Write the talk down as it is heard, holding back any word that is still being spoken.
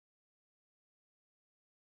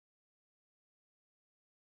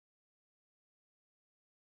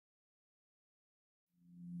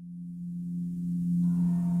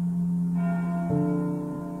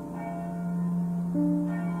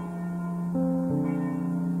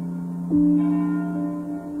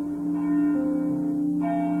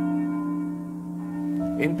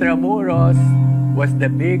Intramuros was the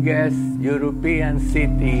biggest European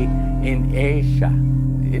city in Asia.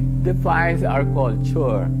 It defines our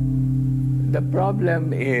culture. The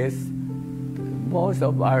problem is most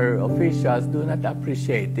of our officials do not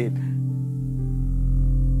appreciate it.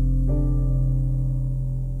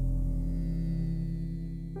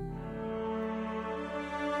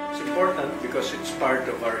 It's important because it's part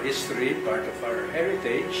of our history, part of our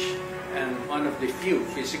heritage, and one of the few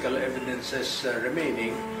physical evidences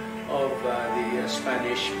remaining of the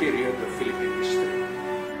Spanish period of Philippine history.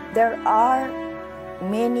 There are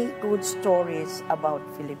many good stories about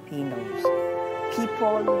Filipinos,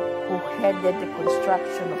 people who headed the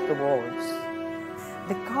construction of the walls.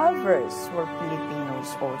 The carvers were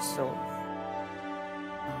Filipinos also.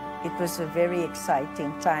 It was a very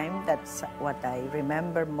exciting time. That's what I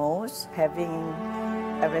remember most, having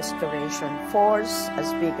a restoration force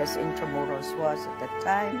as big as Intramuros was at the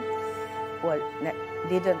time. Well,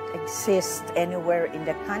 didn't exist anywhere in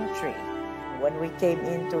the country. When we came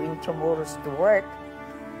into Intramuros to work,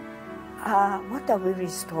 what are we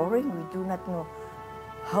restoring? We do not know.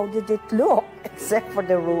 How did it look, except for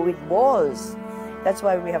the ruined walls? That's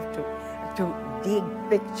why we have to dig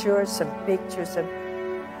pictures and pictures and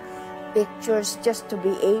pictures just to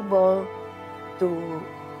be able to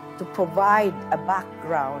provide a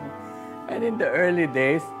background. And in the early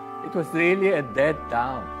days, it was really a dead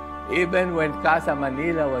town. Even when Casa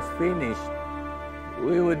Manila was finished,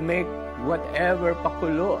 we would make whatever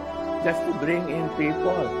pakulo just to bring in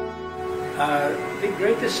people. The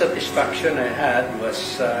greatest satisfaction I had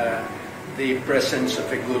was the presence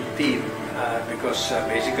of a good team because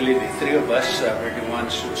basically the three of us were the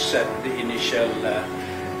ones who set the initial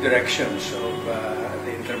directions of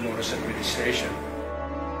the Intramuros administration.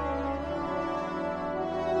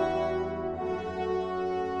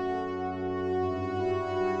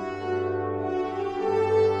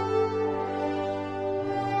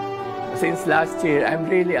 Since last year, I'm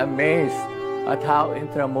really amazed at how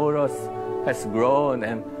Intramuros has grown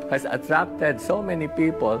and has attracted so many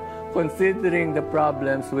people, considering the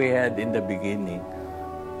problems we had in the beginning.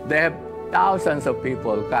 There have thousands of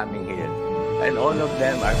people coming here, and all of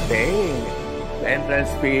them are paying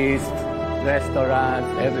entrance fees, restaurants,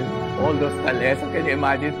 all those calesa. Can you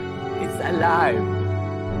imagine? It's alive.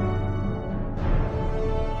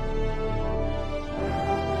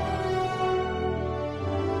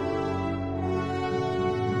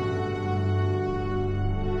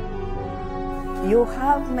 You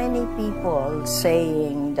have many people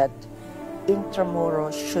saying that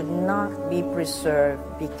Intramuros should not be preserved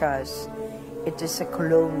because it is a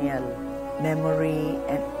colonial memory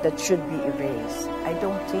and that should be erased. I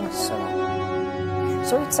don't think so.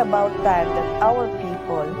 So it's about time that our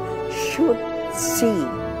people should see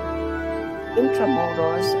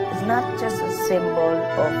Intramuros is not just a symbol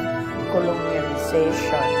of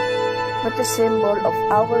colonialization, but a symbol of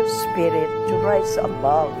our spirit to rise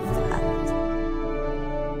above that.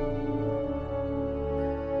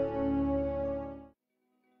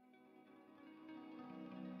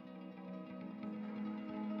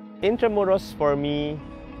 Intramuros for me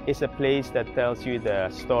is a place that tells you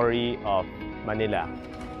the story of Manila,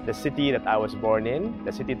 the city that I was born in,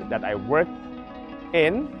 the city that I worked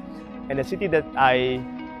in, and the city that I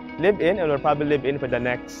live in and will probably live in for the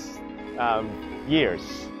next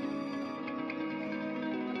years.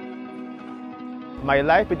 My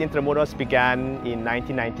life with Intramuros began in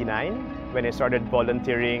 1999 when I started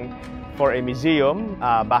volunteering for a museum,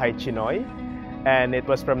 Bahay Chinoy. And it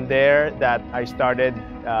was from there that I started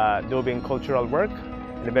doing cultural work,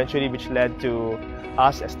 and eventually which led to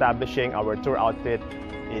us establishing our tour outfit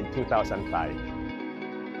in 2005.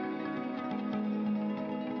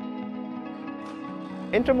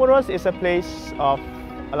 Intramuros is a place of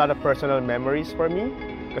a lot of personal memories for me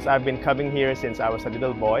because I've been coming here since I was a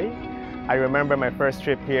little boy. I remember my first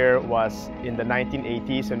trip here was in the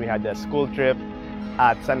 1980s when we had a school trip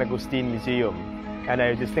at San Agustin Museum. And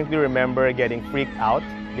I distinctly remember getting freaked out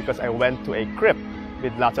because I went to a crypt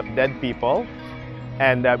with lots of dead people,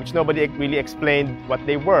 and which nobody really explained what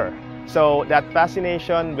they were. So that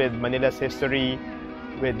fascination with Manila's history,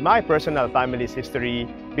 with my personal family's history,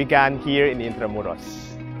 began here in Intramuros.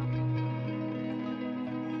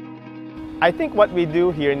 I think what we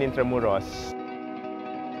do here in Intramuros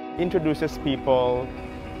introduces people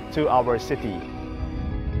to our city.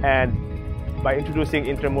 And by introducing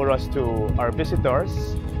Intramuros to our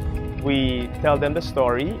visitors, we tell them the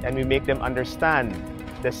story and we make them understand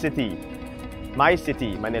the city, my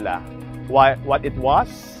city, Manila, what it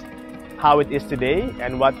was, how it is today,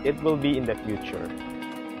 and what it will be in the future.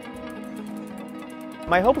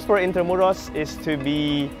 My hopes for Intramuros is to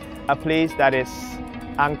be a place that is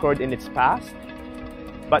anchored in its past,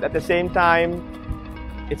 but at the same time,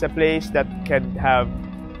 it's a place that can have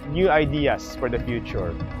new ideas for the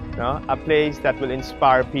future. No? A place that will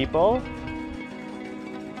inspire people,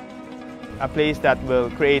 a place that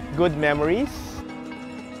will create good memories,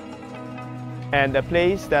 and a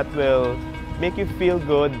place that will make you feel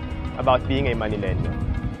good about being a Manileño.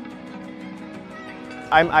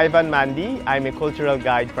 I'm Ivan Mandy. I'm a cultural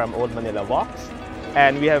guide from Old Manila Walks,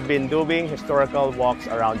 and we have been doing historical walks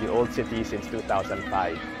around the old city since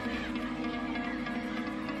 2005.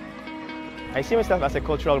 I see myself as a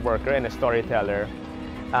cultural worker and a storyteller,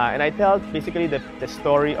 and I tell basically the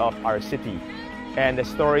story of our city. And the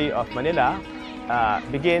story of Manila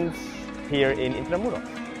begins here in Intramuros.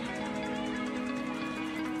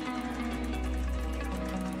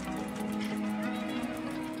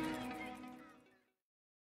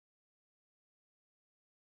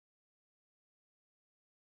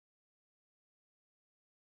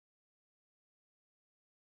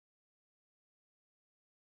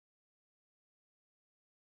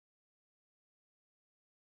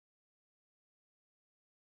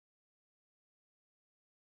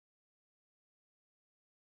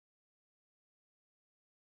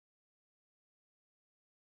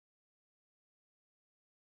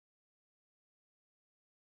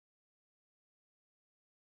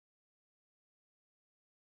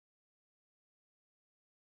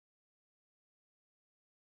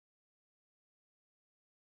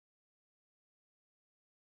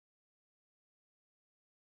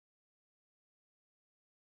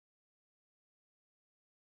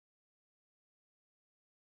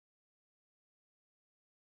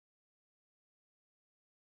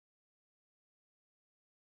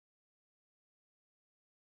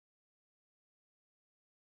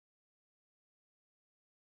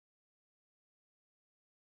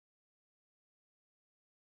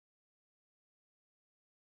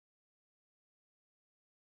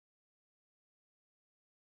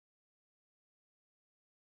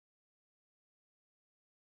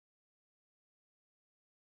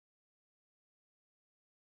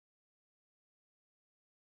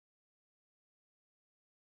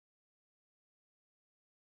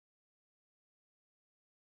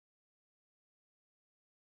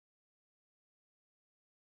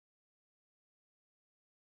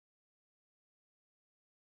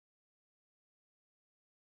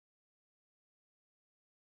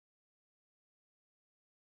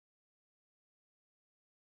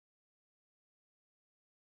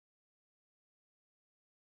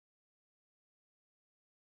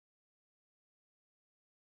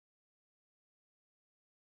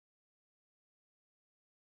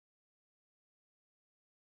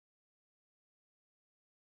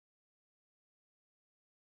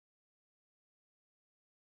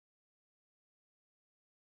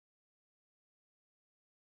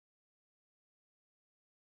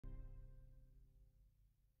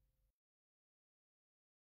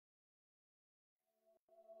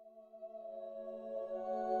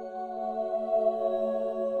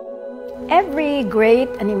 Every great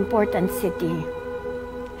and important city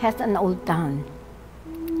has an old town.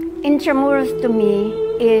 Intramuros to me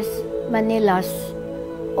is Manila's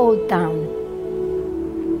old town.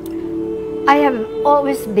 I have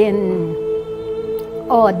always been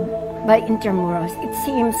awed by Intramuros. It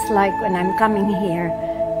seems like when I'm coming here,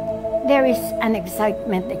 there is an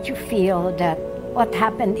excitement that you feel that what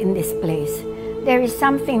happened in this place. There is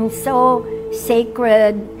something so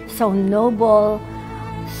sacred, so noble,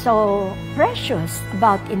 so precious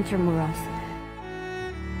about Intramuros.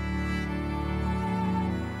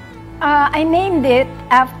 I named it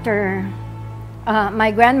after my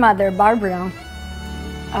grandmother, Barbara,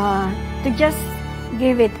 to just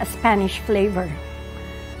give it a Spanish flavor.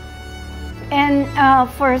 And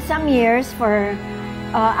for some years,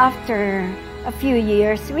 after a few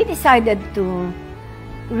years, we decided to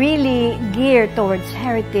really gear towards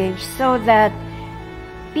heritage so that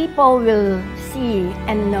people will see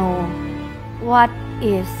and know what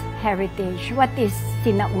is heritage, what is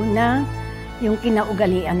sinauna, yung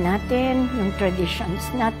kinaugalian natin, yung traditions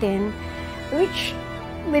natin, which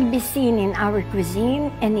will be seen in our cuisine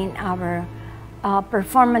and in our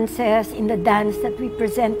performances, in the dance that we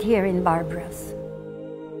present here in Barbara's.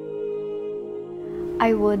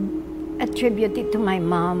 I would attribute it to my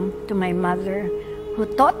mom, to my mother, who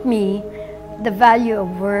taught me the value of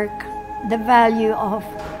work, the value of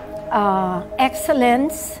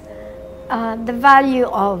excellence, the value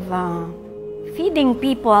of feeding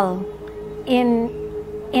people in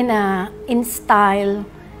style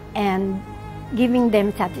and giving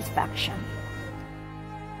them satisfaction.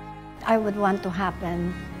 I would want to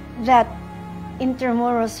happen, that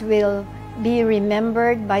Intramuros will be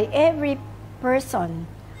remembered by every person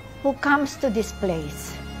who comes to this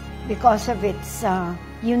place because of its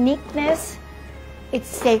uniqueness, its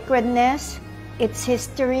sacredness, its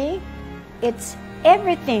history, its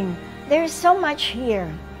everything. There's so much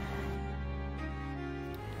here.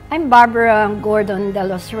 I'm Barbara Gordon de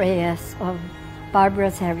los Reyes of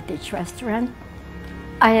Barbara's Heritage Restaurant.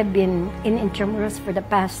 I have been in Intramuros for the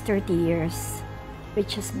past 30 years,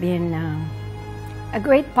 which has been a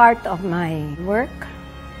great part of my work,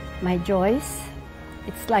 my joys.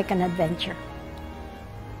 It's like an adventure.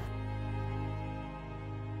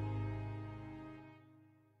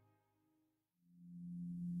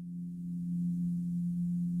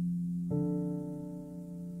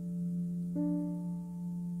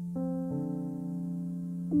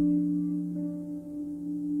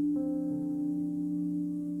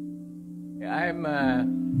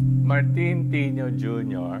 I'm Martin Tino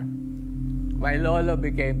Jr. My lolo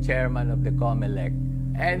became chairman of the COMELEC,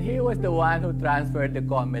 and he was the one who transferred the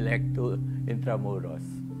COMELEC to Intramuros.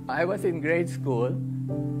 I was in grade school.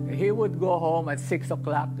 He would go home at 6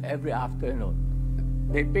 o'clock every afternoon.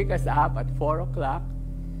 They pick us up at 4 o'clock,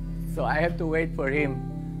 so I have to wait for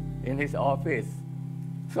him in his office.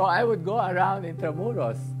 So I would go around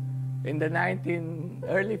Intramuros in the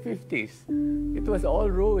early 50s. It was all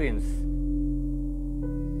ruins.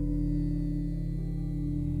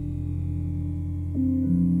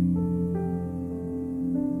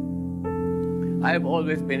 I've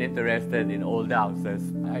always been interested in old houses.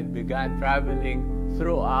 I began traveling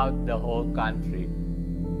throughout the whole country.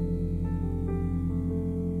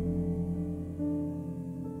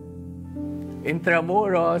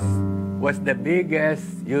 Intramuros was the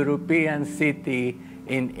biggest European city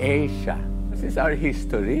in Asia. This is our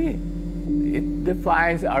history. It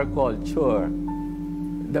defines our culture.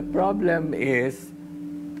 The problem is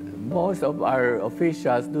most of our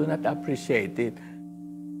officials do not appreciate it.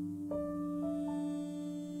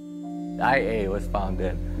 IA was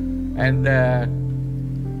founded. And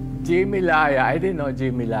Jimmy Laya, I didn't know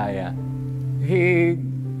Jimmy Laya. He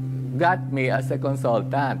got me as a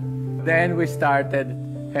consultant. Then we started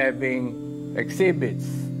having exhibits.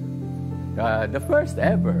 The first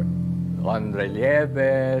ever on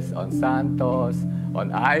relieves, on santos,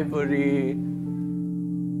 on ivory.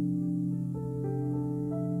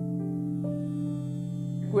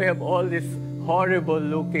 We have all these horrible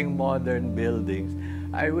looking modern buildings.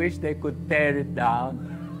 I wish they could tear it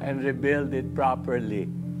down and rebuild it properly.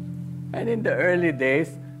 And in the early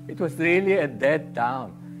days, it was really a dead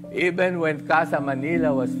town. Even when Casa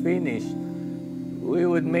Manila was finished, we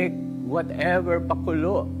would make whatever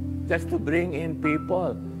pakulo just to bring in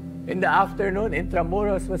people. In the afternoon,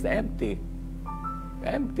 Intramuros was empty.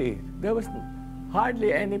 Empty. There was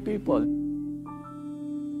hardly any people.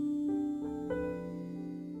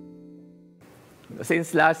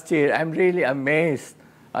 Since last year, I'm really amazed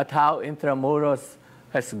at how Intramuros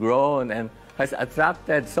has grown and has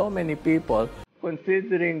attracted so many people,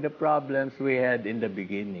 considering the problems we had in the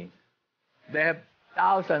beginning. They have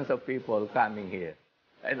thousands of people coming here,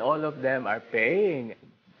 and all of them are paying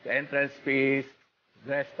entrance fees,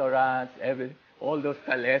 restaurants, everything, all those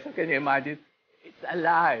cales. Can you imagine? It's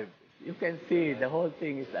alive. You can see the whole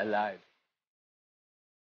thing is alive.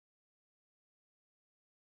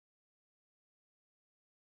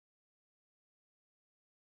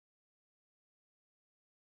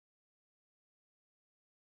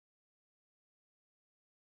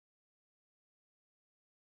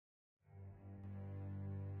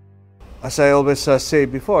 As I always say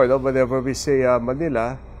before, whenever we say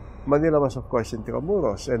Manila, Manila was of course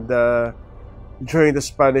Intramuros, and during the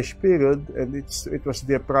Spanish period, and it was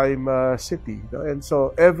the prime city, and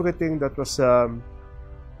so everything that was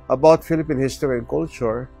about Philippine history and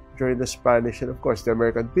culture during the Spanish and of course the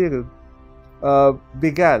American period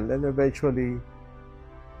began and eventually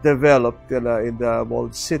developed in the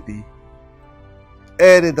walled city.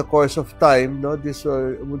 And in the course of time, this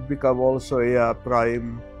would become also a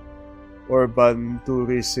prime urban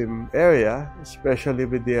tourism area, especially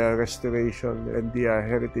with the restoration and the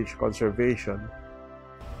heritage conservation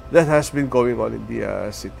that has been going on in the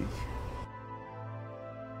city.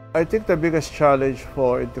 I think the biggest challenge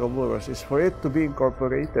for Intramuros is for it to be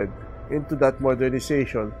incorporated into that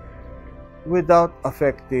modernization without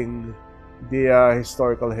affecting the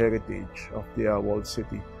historical heritage of the walled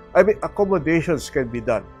city. I mean, accommodations can be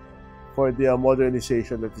done for the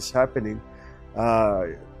modernization that is happening.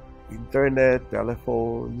 Internet,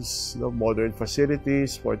 telephones, modern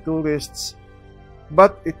facilities for tourists,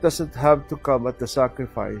 but it doesn't have to come at the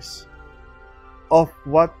sacrifice of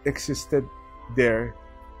what existed there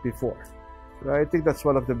before. I think that's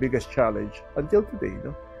one of the biggest challenge until today,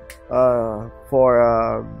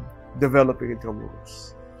 for developing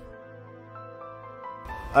Intramuros.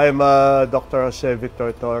 I'm Dr. Jose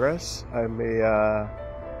Victor Torres. I'm a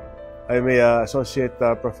associate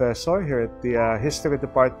professor here at the History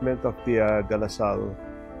Department of the De La Salle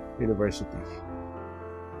University.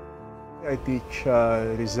 I teach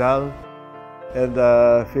Rizal and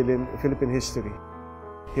Philippine history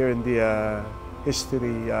here in the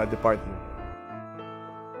history department.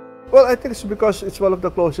 Well, I think it's because it's one of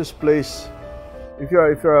the closest place. If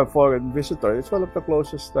you're a foreign visitor, it's one of the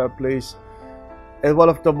closest place and one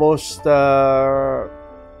of the most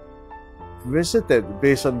visited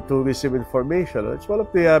based on tourism information. It's one of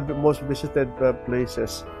the most visited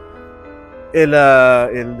places in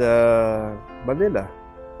Manila.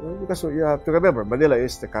 Because you have to remember, Manila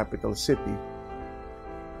is the capital city.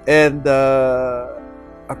 And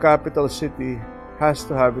a capital city has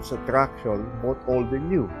to have its attraction, both old and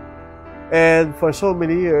new. And for so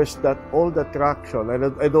many years, that old attraction, I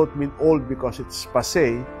don't mean old because it's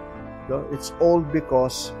passé, it's old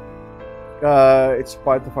because it's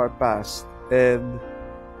part of our past. And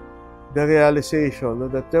the realization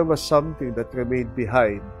that there was something that remained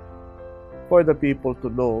behind for the people to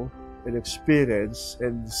know and experience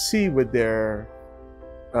and see with their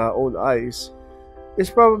own eyes is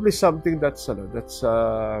probably something that's an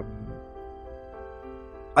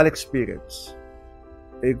experience,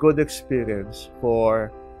 a good experience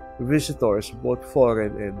for visitors, both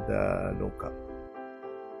foreign and local.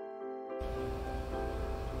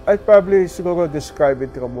 I'd probably siguro describe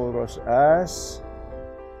Intramuros as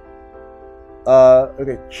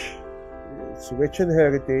rich. It's rich in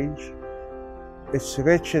heritage. It's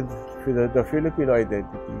rich in the Filipino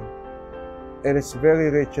identity, and it's very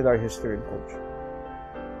rich in our history and culture.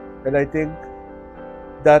 And I think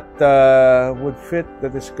that would fit the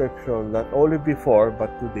description not only before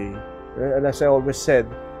but today. And as I always said,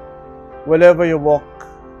 whenever you walk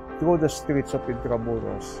through the streets of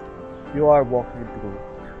Intramuros, you are walking through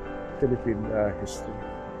Philippine history.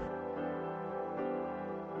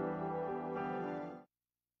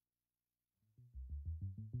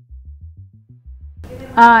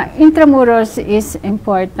 Intramuros is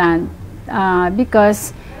important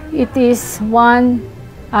because it is one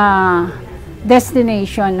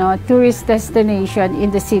destination, tourist destination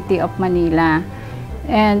in the city of Manila.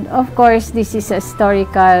 And of course, this is a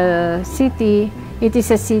historical city. It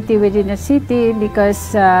is a city within a city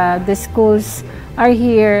because the schools are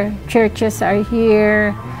here, churches are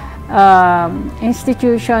here,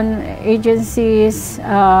 institution, agencies,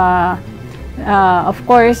 of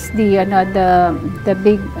course, the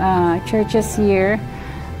big churches here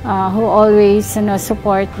who always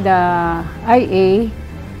support the IA,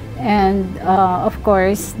 and of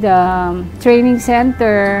course the training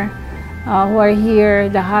center who are here,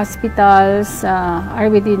 the hospitals are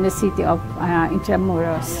within the city of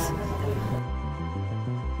Intramuros.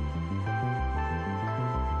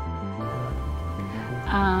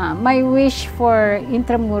 My wish for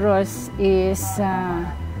Intramuros is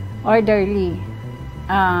orderly,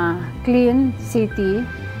 clean city,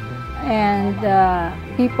 and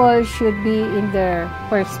people should be in their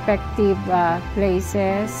perspective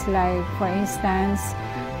places. Like for instance,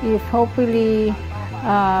 if hopefully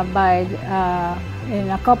in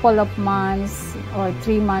a couple of months or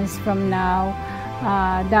 3 months from now,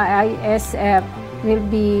 the ISF will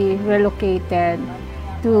be relocated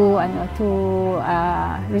to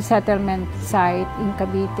resettlement site in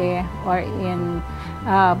Cavite or in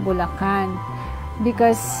Bulacan,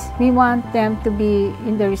 because we want them to be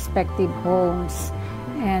in the respective homes.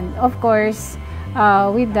 And of course,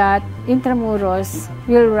 with that, Intramuros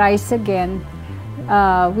will rise again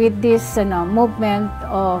with this movement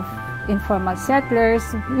of informal settlers.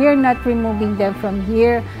 We are not removing them from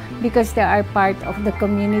here because they are part of the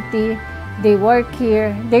community. They work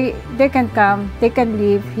here, they can come, they can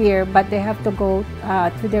live here, but they have to go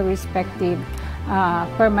to their respective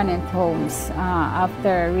permanent homes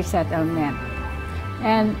after resettlement.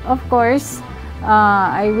 And of course,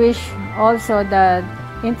 I wish also that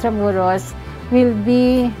Intramuros will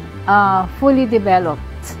be fully developed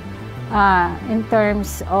in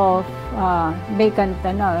terms of vacant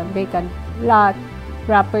lot,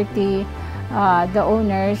 property. The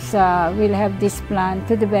owners will have this plan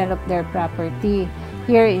to develop their property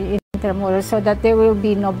here in Intramuros so that there will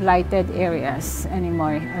be no blighted areas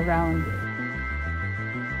anymore around.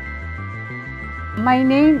 My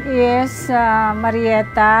name is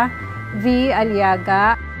Marieta V.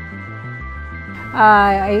 Aliaga.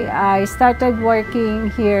 I started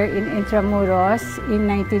working here in Intramuros in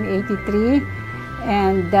 1983,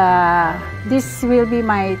 And this will be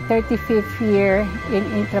my 35th year in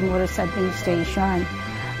Intramuros administration.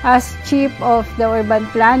 As Chief of the Urban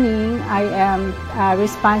Planning, I am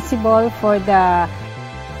responsible for the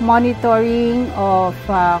monitoring of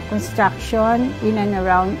construction in and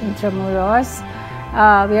around Intramuros.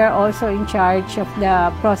 We are also in charge of the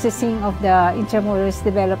processing of the Intramuros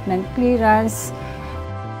Development Clearance.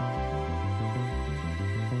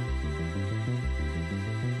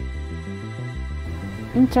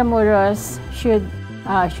 Intramuros should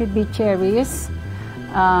be cherished,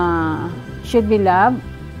 should be loved,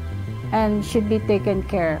 and should be taken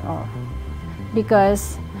care of,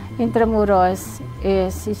 because Intramuros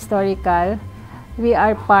is historical. We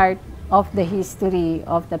are part of the history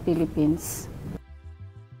of the Philippines.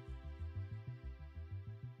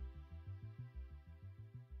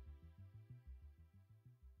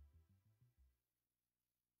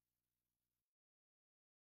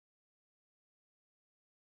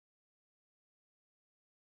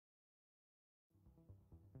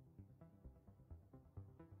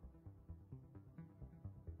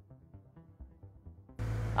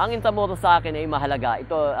 Ang Intramuros sa akin ay mahalaga.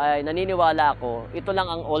 Ito ay naniniwala ako, ito lang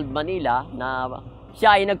ang Old Manila na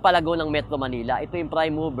siya ay nagpalago ng Metro Manila. Ito yung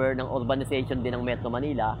prime mover ng urbanization din ng Metro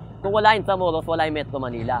Manila. Kung wala yung Intramuros, wala yung Metro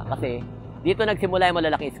Manila. Kasi dito nagsimula yung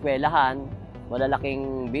malalaking eskwelahan,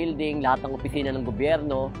 malalaking building, lahat ng opisina ng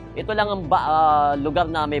gobyerno. Ito lang ang lugar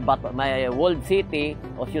na may walled city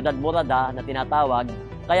o Ciudad Morada na tinatawag.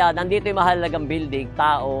 Kaya nandito yung mahalagang building,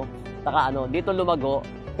 tao, saka dito lumago.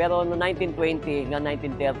 Pero noong 1920 hanggang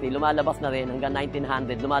 1930, lumalabas na rin hanggang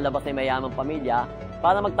 1900, lumalabas na yung mayamang pamilya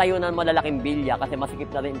para magtayo ng malalaking bilya kasi masikip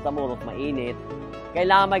na rin Intramuros, mainit.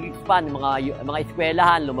 Kailangan mag-expand, mga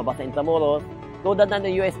eskwelahan, lumabas sa Intramuros. Tulad na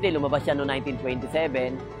ng UST, lumabas siya noong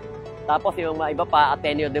 1927. Tapos yung mga iba pa,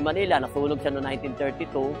 Ateneo de Manila, nasunog siya noong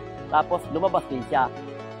 1932. Tapos lumabas din siya.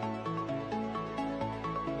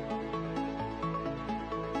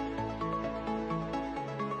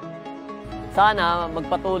 Sana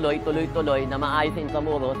magpatuloy, tuloy-tuloy na maayos sa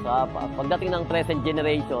Intramuros. Pagdating ng present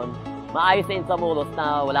generation, maayos sa Intramuros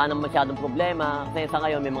na wala nang masyadong problema. Kasi sa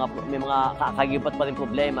ngayon may mga kakagipat pa rin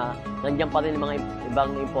problema. Nandiyan pa rin mga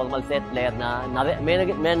ibang informal settler na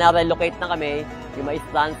may na-relocate na kami, yung mga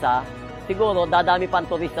istansa. Siguro dadami pa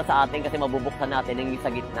ang turista sa atin kasi mabubuksan natin yung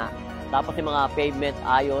sa gitna. Tapos yung mga pavement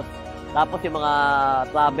ayos. Tapos yung mga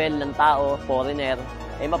travel ng tao, foreigner,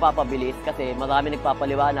 mapapabilis kasi marami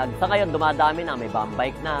nagpapaliwanag. Sa ngayon, dumadami na. May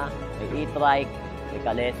bike na, may e-trike, may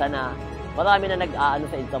kalesa na. Marami na nag-aano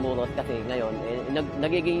sa Intramuros kasi ngayon,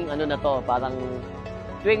 nagiging na to, parang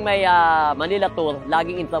tuwing may Manila tour,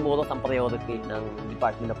 laging Intramuros ang priority ng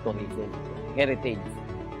Department of Tourism, Heritage.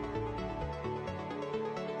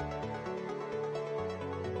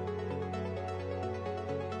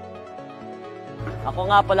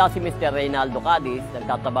 Ako nga pala si Mr. Reynaldo Cadiz,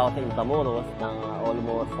 nagtatrabaho sa Intramuros ng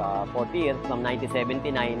almost 40 years, from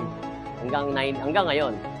 1979 hanggang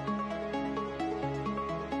ngayon.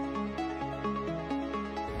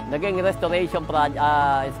 Naging restoration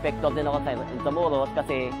inspector din ako sa Intramuros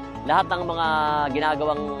kasi lahat ng mga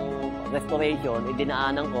ginagawang restoration,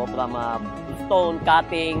 idinaanan ko from stone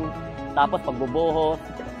cutting, tapos pagbubuhos,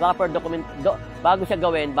 proper document. Bago siya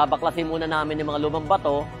gawin, babaklasin muna namin yung mga lumang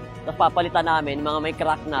bato, tapos papalitan namin, mga may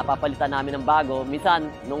crack na, papalitan namin ng bago.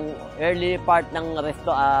 Minsan, nung early part ng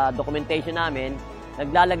documentation namin,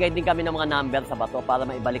 naglalagay din kami ng mga number sa bato para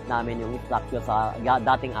maibalik namin yung structure sa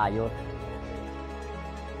dating ayos.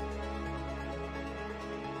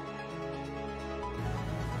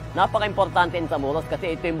 Napaka-importante Intramuros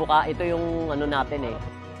kasi ito yung natin eh.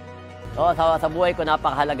 So, sa buhay ko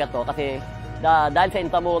napakahalaga to kasi dahil sa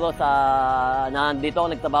Intramuros nandito ako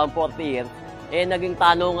nagtrabaho 40 years, naging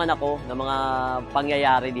tanungan ako ng mga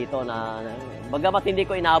pangyayari dito na bagamat hindi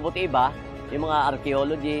ko inaabot iba, yung mga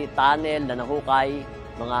archaeology, tunnel na nahukay,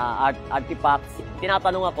 mga artifacts.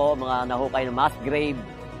 Tinatanong ako, mga nahukay ng mass grave,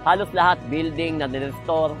 halos lahat building na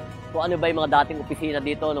nirestore, kung ano ba yung mga dating opisina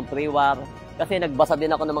dito ng pre-war. Kasi nagbasa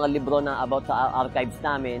din ako ng mga libro na about sa archives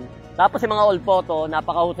namin. Tapos yung mga old photo,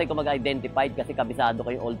 napakahusay ko mag-identify kasi kabisado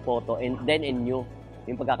ko yung old photo and then in new,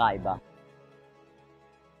 yung pagkakaiba.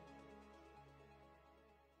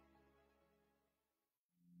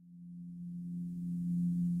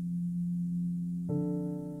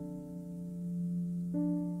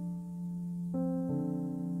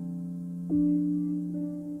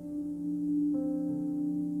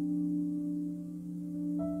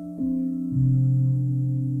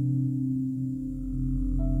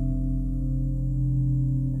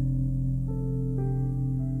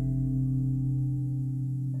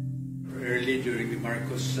 During the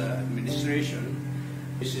Marcos administration,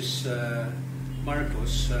 this is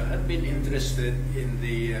Marcos had been interested in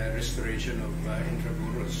the restoration of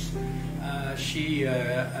Intramuros. She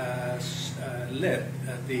led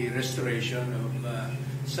the restoration of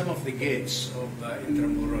some of the gates of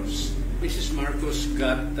Intramuros. Mrs. Marcos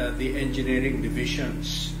got the engineering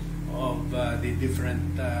divisions of the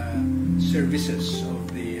different services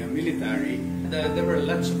of the military. There were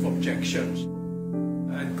lots of objections.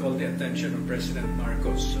 I'd call the attention of President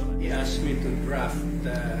Marcos. So he asked me to draft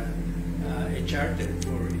a charter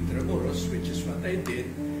for Intramuros, which is what I did,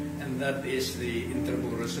 and that is the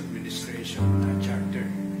Intramuros Administration Charter.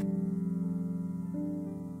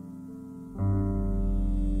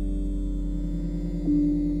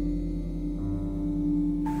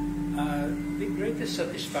 The greatest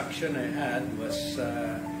satisfaction I had was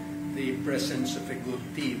the presence of a good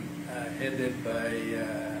team headed by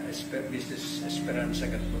Mrs. Esperanza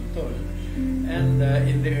Gatmontol, and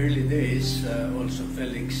in the early days also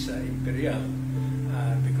Felix Imperial,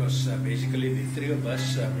 because basically the three of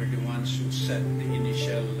us were the ones who set the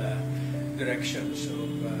initial directions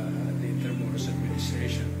of the Intramuros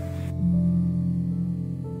administration.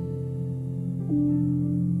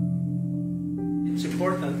 It's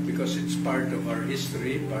important because it's part of our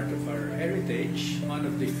history, part of our heritage, one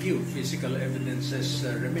of the few physical evidences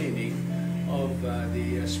remaining of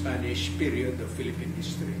the Spanish period of Philippine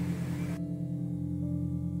history.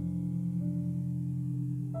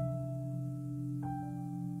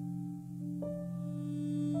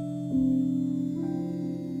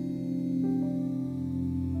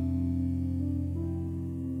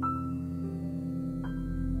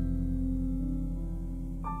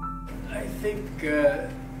 I think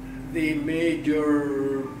the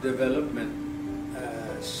major development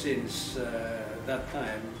since that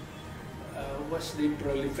time was the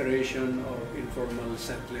proliferation of informal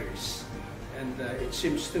settlers. And it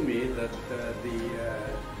seems to me that the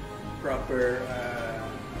proper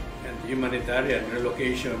and humanitarian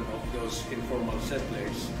relocation of those informal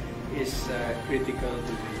settlers is critical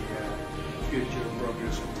to the future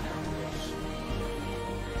progress of the Intramuros.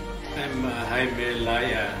 I'm Jaime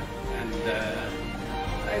Laya, and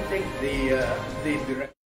I think the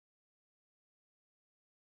direct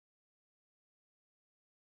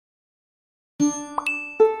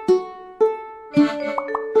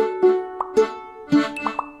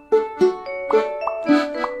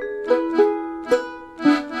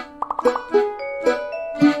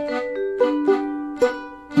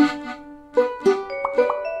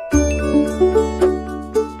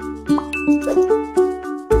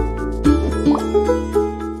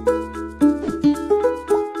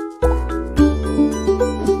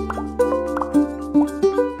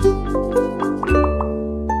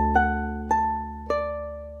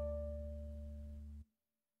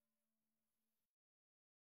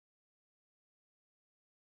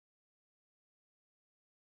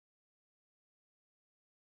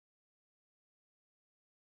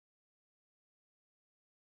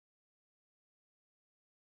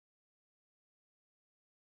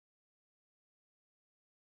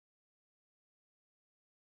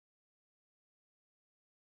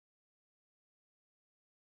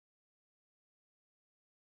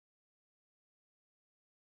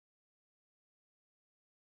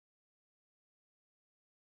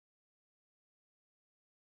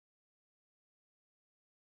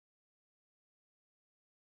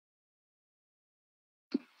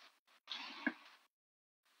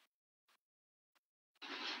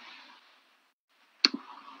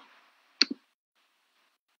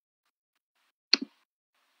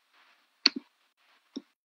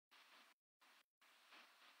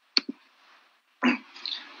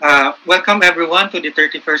Welcome everyone to the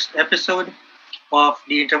 31st episode of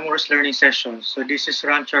the Intramuros Learning Session. So this is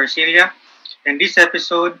Rancho Arcilia, and this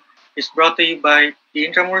episode is brought to you by the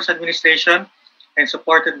Intramuros Administration and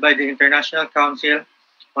supported by the International Council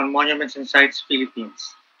on Monuments and Sites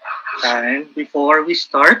Philippines. And before we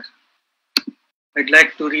start, I'd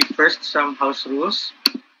like to read first some house rules.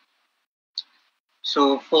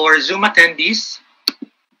 So for Zoom attendees,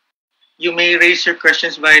 you may raise your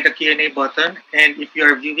questions via the Q&A button, and if you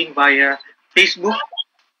are viewing via Facebook,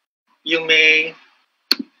 you may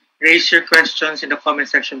raise your questions in the comment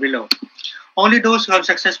section below. Only those who have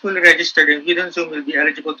successfully registered and viewed on Zoom will be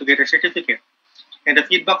eligible to get a certificate, and the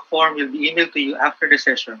feedback form will be emailed to you after the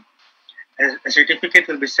session. A certificate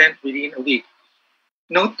will be sent within a week.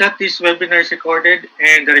 Note that this webinar is recorded,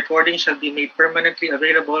 and the recording shall be made permanently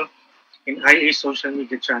available in IA social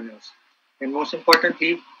media channels. And most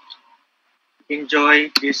importantly,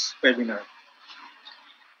 enjoy this webinar.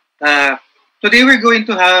 Today we're going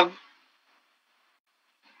to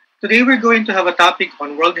have a topic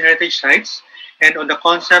on World Heritage Sites, and on the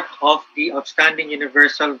concept of the outstanding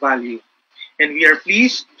universal value. And we are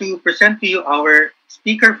pleased to present to you our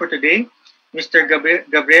speaker for today, Mr.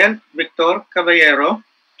 Gabriel Victor Caballero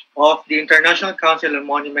of the International Council on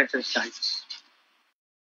Monuments and Sites.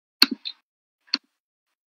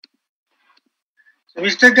 So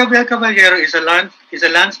Mr. Gabriel Caballero is a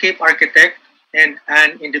landscape architect and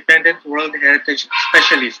an independent World Heritage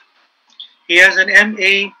specialist. He has an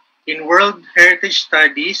MA in World Heritage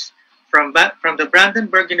Studies from the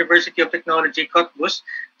Brandenburg University of Technology, Cottbus,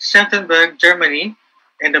 Senftenberg, Germany,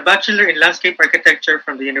 and a Bachelor in Landscape Architecture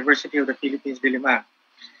from the University of the Philippines, Diliman.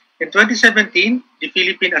 In 2017, the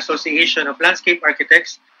Philippine Association of Landscape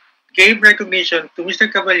Architects gave recognition to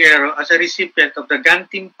Mr. Caballero as a recipient of the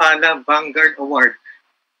Gantimpala Vanguard Award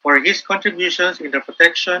for his contributions in the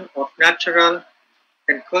protection of natural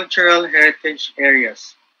and cultural heritage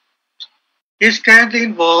areas. He is currently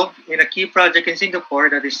involved in a key project in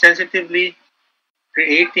Singapore that is sensitively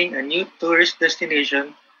creating a new tourist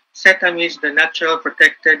destination set amidst the natural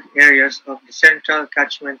protected areas of the Central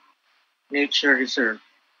Catchment Nature Reserve.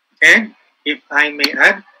 And, if I may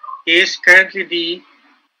add, he is currently the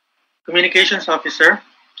Communications Officer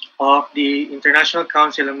of the International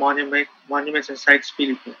Council on Monuments and Sites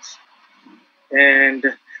Philippines. And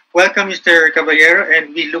welcome, Mr. Caballero,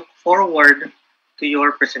 and we look forward to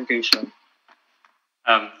your presentation.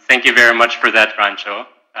 Thank you very much for that, Rancho.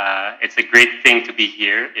 It's a great thing to be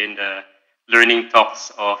here in the learning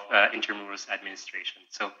talks of Intramuros administration.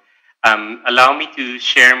 So allow me to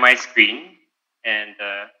share my screen and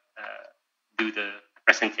do the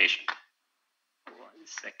presentation. 1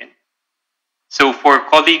 second. So for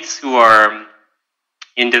colleagues who are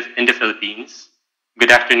in the Philippines,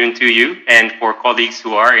 good afternoon to you. And for colleagues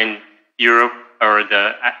who are in Europe or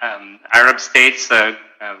the Arab states,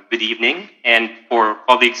 good evening. And for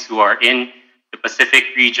colleagues who are in the Pacific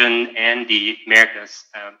region and the Americas,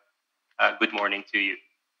 good morning to you.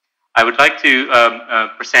 I would like to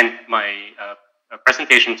present my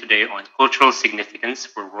presentation today on cultural significance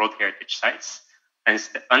for World Heritage Sites and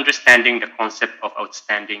understanding the concept of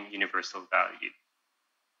outstanding universal value.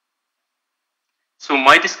 So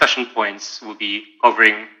my discussion points will be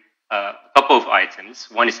covering a couple of items.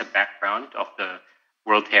 One is a background of the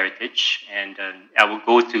World Heritage, and I will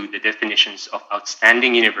go to the definitions of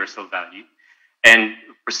outstanding universal value and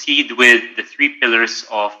proceed with the 3 pillars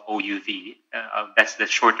of OUV. That's the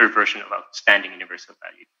shorter version of outstanding universal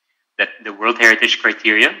value. That the World Heritage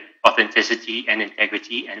criteria, authenticity and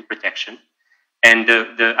integrity and protection. And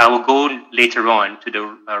I will go later on to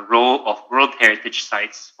the role of World Heritage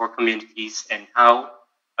sites for communities and how,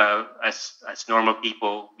 as normal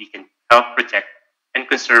people, we can help protect and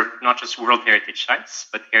conserve not just World Heritage sites,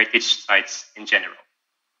 but heritage sites in general.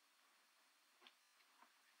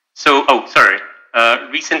 So,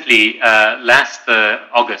 recently, last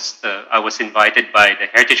August, I was invited by the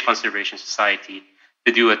Heritage Conservation Society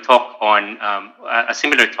to do a talk on a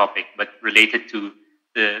similar topic, but related to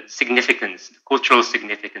the significance, the cultural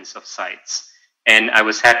significance of sites. And I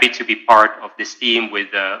was happy to be part of this team with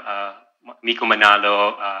Miko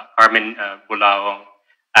Manalo, Carmen Bulaong,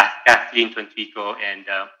 Kathleen Tontico, and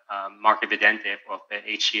Mark Evidente of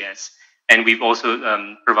HCS. And we've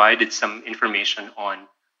also provided some information on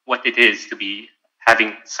what it is to be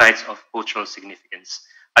having sites of cultural significance.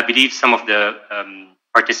 I believe some of the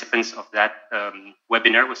participants of that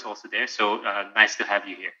webinar was also there, so nice to have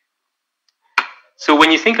you here. So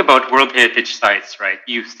when you think about World Heritage sites, right,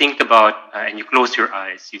 you think about, and you close your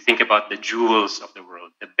eyes, you think about the jewels of the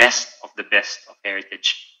world, the best of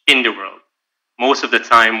heritage in the world. Most of the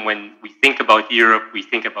time when we think about Europe, we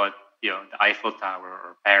think about, the Eiffel Tower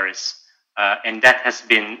or Paris, and that has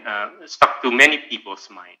been stuck to many people's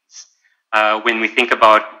minds. When we think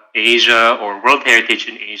about Asia or World Heritage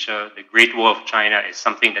in Asia, the Great Wall of China is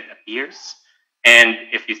something that appears. And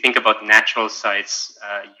if you think about natural sites,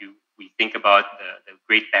 we think about the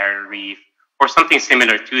Great Barrier Reef or something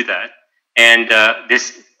similar to that. And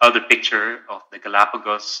this other picture of the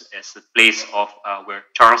Galapagos is the place of where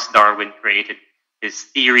Charles Darwin created his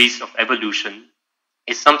theories of evolution,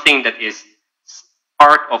 is something that is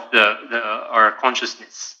part of our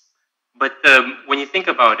consciousness. But when you think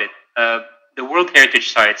about it, the World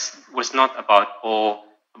Heritage Sites was not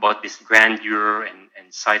about this grandeur and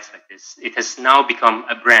sites like this. It has now become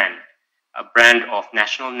a brand of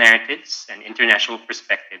national narratives and international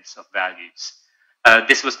perspectives of values.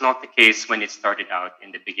 This was not the case when it started out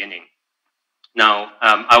in the beginning. Now,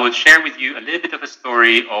 I will share with you a little bit of a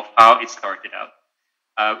story of how it started out.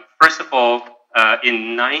 First of all,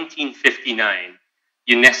 in 1959,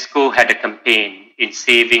 UNESCO had a campaign in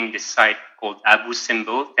saving this site called Abu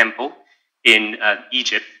Simbel Temple in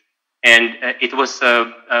Egypt. And it was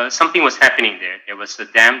something was happening there. There was a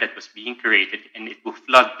dam that was being created, and it will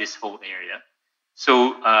flood this whole area.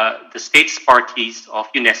 So the states parties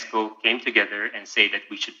of UNESCO came together and say that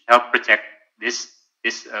we should help protect this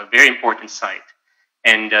very important site.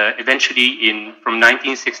 And eventually, from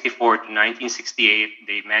 1964 to 1968,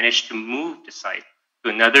 they managed to move the site to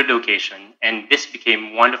another location, and this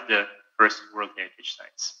became one of the first World Heritage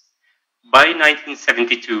Sites. By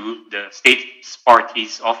 1972, the states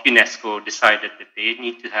parties of UNESCO decided that they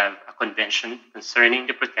need to have a convention concerning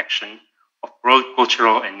the protection of world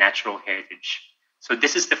cultural and natural heritage. So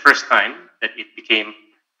this is the first time that it became,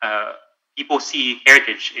 people see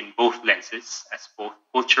heritage in both lenses, as both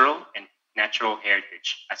cultural and natural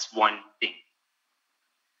heritage, as one thing.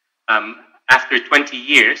 After 20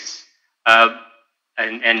 years, there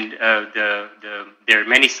are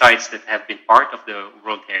many sites that have been part of the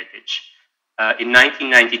World Heritage. In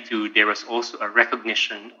 1992, there was also a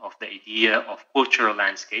recognition of the idea of cultural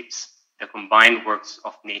landscapes, the combined works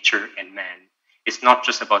of nature and man. It's not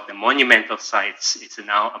just about the monumental sites, it's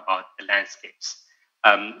now about the landscapes.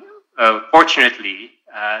 Fortunately,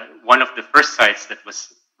 one of the first sites that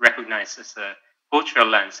was recognized as a cultural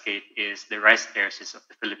landscape is the rice terraces of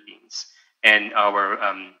the Philippines. And our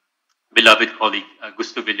beloved colleague,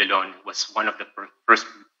 Gusto Villalon, was one of the first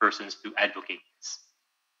persons to advocate this.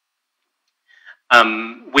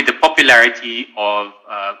 With the popularity of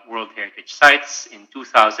World Heritage Sites, in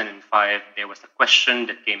 2005, there was a question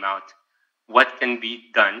that came out, what can be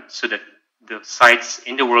done so that the sites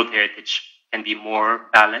in the World Heritage can be more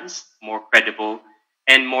balanced, more credible,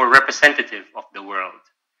 and more representative of the world?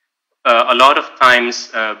 A lot of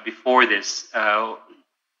times before this,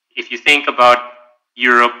 if you think about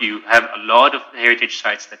Europe, you have a lot of heritage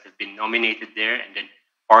sites that have been nominated there and then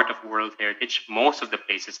part of World Heritage. Most of the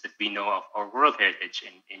places that we know of are World Heritage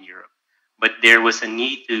in Europe. But there was a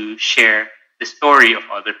need to share the story of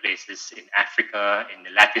other places in Africa, in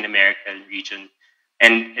the Latin American region.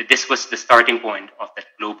 And this was the starting point of that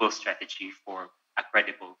global strategy for a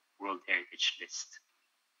credible World Heritage list.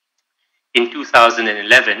 In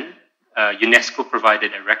 2011, UNESCO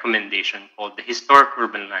provided a recommendation called the Historic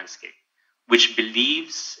Urban Landscape, which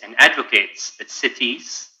believes and advocates that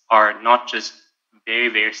cities are not just very,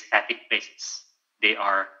 very static places. They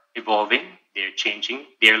are evolving, they're changing,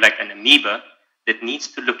 they're like an amoeba that needs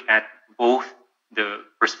to look at both the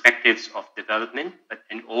perspectives of development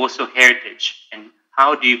and also heritage, and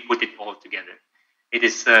how do you put it all together. It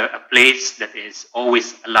is a place that is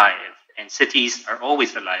always alive, and cities are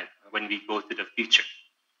always alive when we go to the future.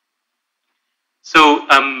 So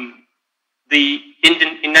in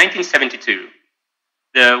 1972,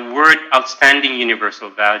 the word outstanding universal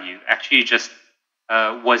value actually just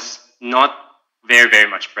was not very, very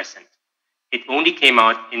much present. It only came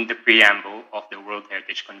out in the preamble of the World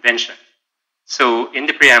Heritage Convention. So in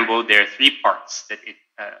the preamble, there are three parts that it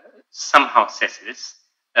somehow says this.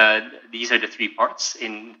 These are the three parts.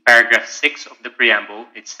 In paragraph 6 of the preamble,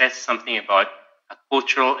 it says something about a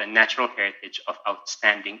cultural and natural heritage of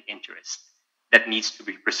outstanding interest that needs to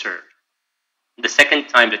be preserved. The second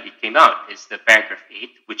time that it came out is the paragraph 8,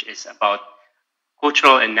 which is about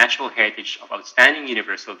cultural and natural heritage of outstanding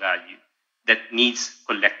universal value that needs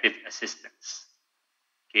collective assistance.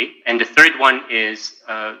 Okay, and the third one is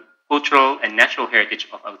cultural and natural heritage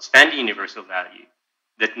of outstanding universal value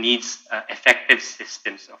that needs effective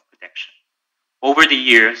systems of protection. Over the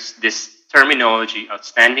years, this terminology,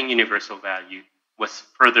 outstanding universal value, was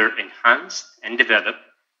further enhanced and developed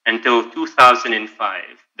until 2005.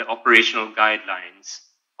 The operational guidelines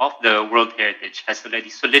of the World Heritage has already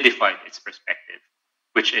solidified its perspective,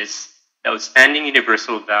 which is the outstanding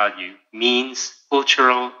universal value means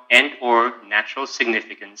cultural and or natural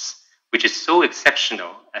significance, which is so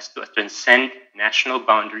exceptional as to transcend national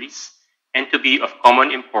boundaries and to be of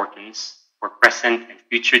common importance for present and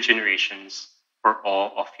future generations, for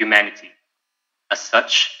all of humanity. As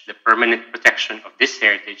such, the permanent protection of this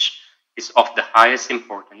heritage is of the highest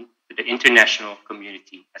importance to the international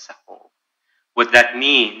community as a whole. What that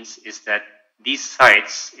means is that these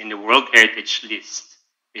sites in the World Heritage List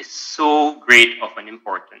is so great of an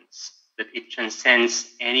importance that it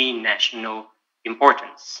transcends any national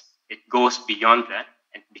importance. It goes beyond that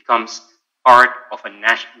and becomes part of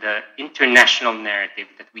the international narrative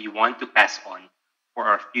that we want to pass on for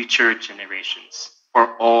our future generations,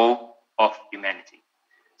 for all of humanity.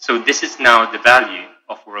 So this is now the value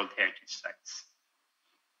of World Heritage Sites.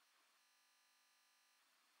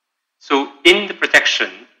 So in the protection,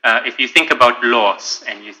 if you think about laws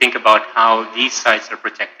and you think about how these sites are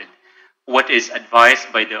protected, what is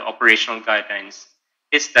advised by the operational guidelines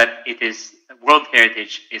is that World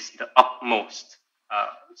Heritage is the utmost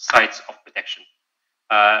sites of protection.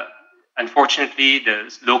 Unfortunately,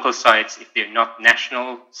 the local sites, if they're not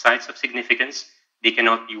national sites of significance, they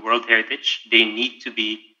cannot be World Heritage. They need to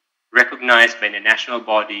be recognized by the national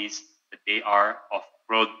bodies that they are of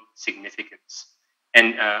world significance.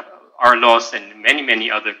 And our laws and many,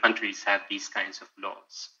 many other countries have these kinds of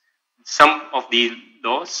laws. Some of the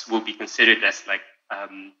laws will be considered as like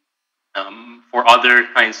for other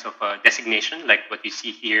kinds of designation, like what you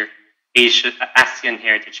see here, ASEAN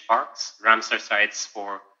Heritage Parks, Ramsar sites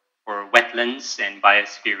for wetlands and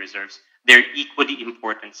biosphere reserves. They're equally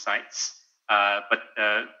important sites,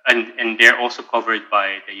 and they're also covered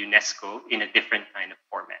by the UNESCO in a different kind of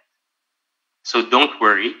format. So don't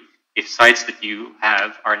worry if sites that you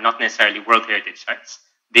have are not necessarily World Heritage sites.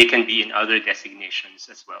 They can be in other designations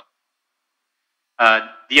as well.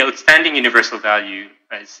 The outstanding universal value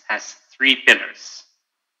has three pillars.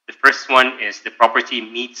 The first one is the property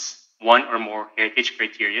meets one or more heritage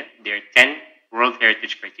criteria. There are 10 World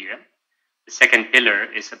Heritage criteria. The second pillar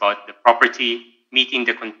is about the property meeting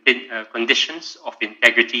the conditions of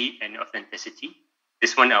integrity and authenticity.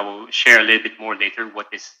 This one I will share a little bit more later, what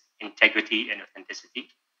is integrity and authenticity.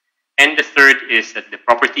 And the third is that the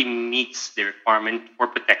property meets the requirement for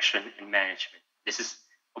protection and management. This is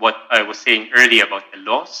what I was saying earlier about the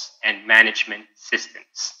laws and management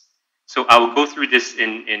systems. So I will go through this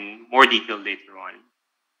in more detail later on,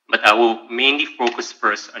 but I will mainly focus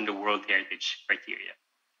first on the World Heritage criteria.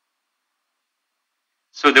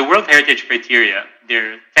 So the World Heritage criteria,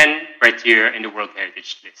 there are 10 criteria in the World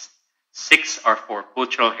Heritage list. 6 are for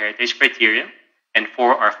cultural heritage criteria, and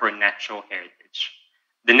 4 are for natural heritage.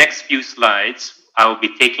 The next few slides, I will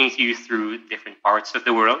be taking you through different parts of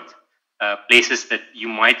the world, places that you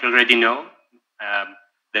might already know,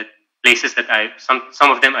 that places that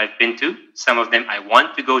some of them I've been to, some of them I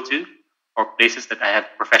want to go to, or places that I have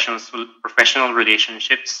professional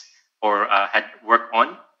relationships or had work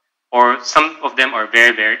on, or some of them are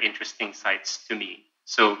very, very interesting sites to me.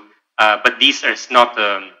 So, but these are not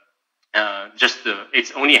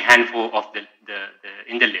it's only a handful of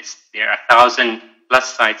in the list. There are 1,000+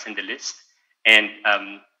 sites in the list, and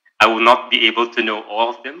I will not be able to know all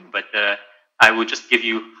of them, but I will just give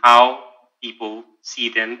you how people see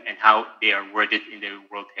them and how they are worded in the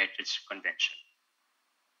World Heritage Convention.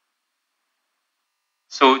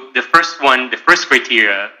 So the first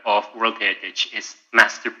criteria of World Heritage is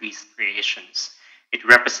masterpiece creations. It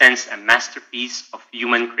represents a masterpiece of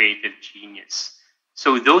human creative genius.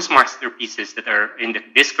 So those masterpieces that are in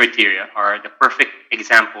this criteria are the perfect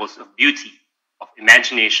examples of beauty, of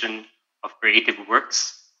imagination, of creative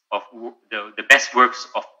works, of the best works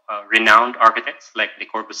of renowned architects like Le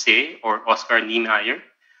Corbusier or Oscar Niemeyer,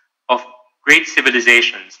 of great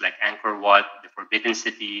civilizations like Angkor Wat, the Forbidden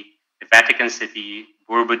City, the Vatican City,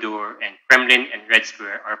 Borobudur, and Kremlin and Red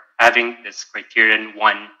Square are having this Criterion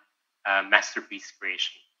 1 masterpiece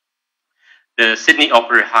creation. The Sydney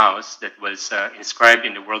Opera House that was inscribed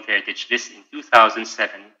in the World Heritage List in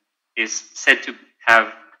 2007 is said to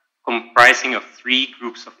have comprising of 3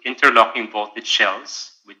 groups of interlocking vaulted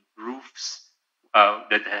shells with roofs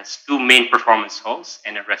that has 2 main performance halls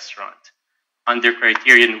and a restaurant. Under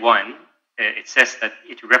Criterion 1, it says that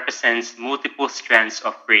it represents multiple strands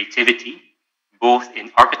of creativity, both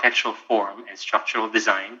in architectural form and structural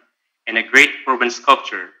design, and a great urban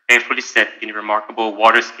sculpture carefully set in remarkable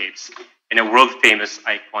waterscapes in a world-famous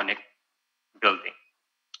iconic building.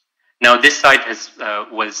 Now, this site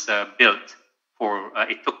was built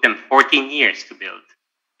it took them 14 years to build,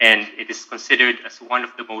 and it is considered as one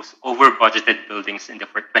of the most over-budgeted buildings in the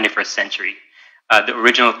 21st century. The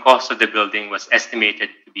original cost of the building was estimated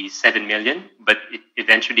to be 7 million, but it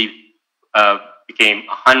eventually became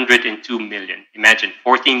 102 million. Imagine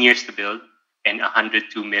 14 years to build and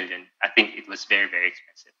 102 million. I think it was very, very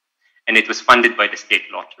expensive. And it was funded by the state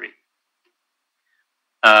lottery.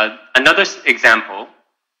 Another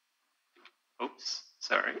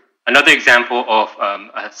example of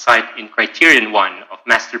a site in Criterion 1 of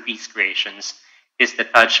masterpiece creations is the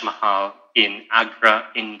Taj Mahal in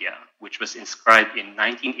Agra, India, which was inscribed in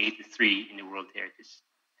 1983 in the World Heritage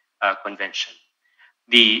Convention.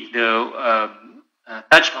 The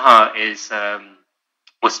Taj Mahal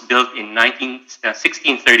was built in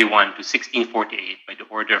 1631 to 1648 by the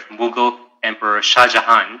order of Mughal Emperor Shah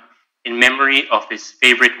Jahan in memory of his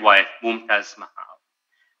favorite wife, Mumtaz Mahal.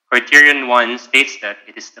 Criterion 1 states that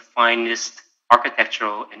it is the finest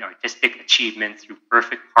architectural and artistic achievement through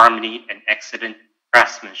perfect harmony and excellent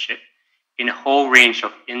craftsmanship in a whole range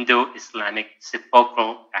of Indo-Islamic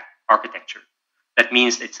sepulchral architecture. That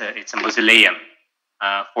means it's a mausoleum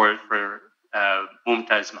for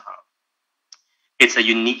Mumtaz Mahal. It's a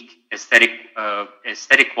unique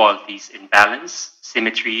aesthetic qualities in balance,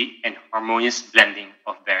 symmetry, and harmonious blending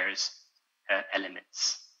of various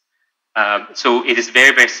elements. So it is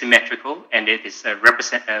very, very symmetrical, and it is a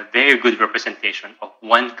very good representation of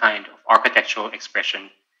one kind of architectural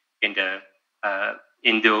expression in the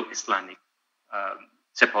Indo-Islamic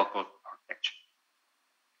sepulchral architecture.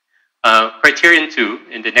 Criterion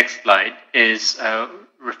 2 in the next slide is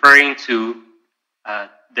referring to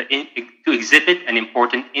to exhibit an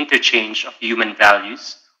important interchange of human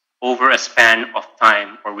values over a span of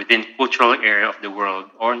time or within cultural area of the world,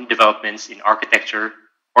 or in developments in architecture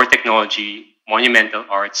or technology, monumental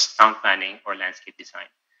arts, town planning, or landscape design.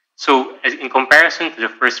 So in comparison to the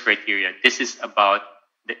first criteria, this is about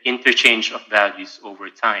the interchange of values over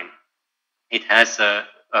time. It has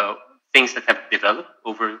things that have developed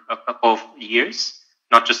over a couple of years,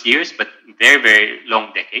 not just years, but very, very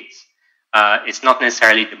long decades. It's not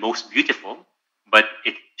necessarily the most beautiful, but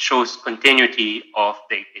it shows continuity of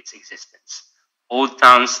its existence. Old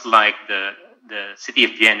towns like the city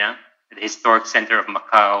of Vienna, the historic center of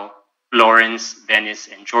Macau, Florence, Venice,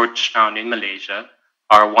 and Georgetown in Malaysia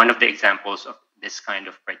are one of the examples of this kind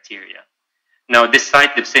of criteria. Now, this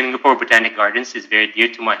site, the Singapore Botanic Gardens, is very dear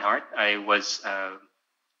to my heart. I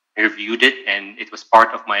reviewed it, and it was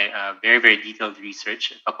part of my very, very detailed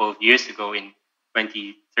research a couple of years ago in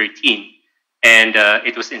 2013. And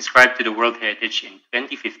it was inscribed to the World Heritage in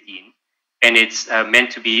 2015, and it's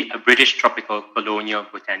meant to be a British tropical colonial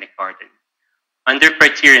botanic garden. Under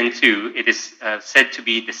Criterion 2, it is said to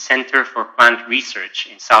be the center for plant research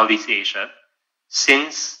in Southeast Asia,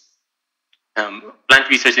 since plant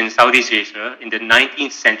research in Southeast Asia in the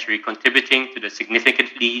 19th century contributing to the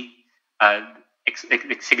significant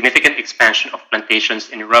expansion of plantations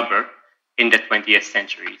in rubber in the 20th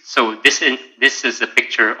century. So this is a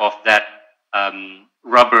picture of that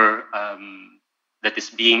rubber that is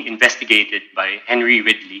being investigated by Henry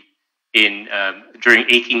Ridley during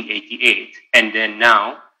 1888, and then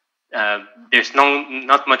now there's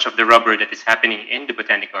not much of the rubber that is happening in the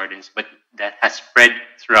Botanic Gardens, but that has spread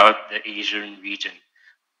throughout the Asian region,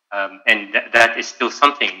 and that is still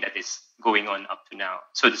something that is going on up to now.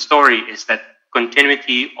 So the story is that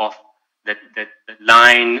continuity of the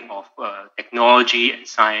line of technology and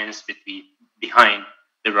science behind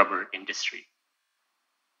the rubber industry.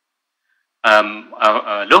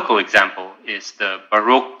 A local example is the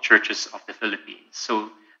Baroque churches of the Philippines.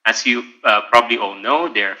 So as you probably all know,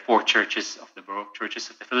 there are 4 churches of the Baroque churches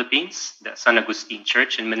of the Philippines: the San Agustin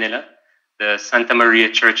Church in Manila, the Santa Maria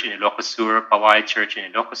Church in Ilocos Sur, Paway Church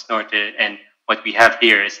in Ilocos Norte, and what we have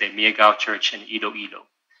here is the Miagao Church in Iloilo.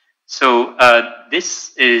 So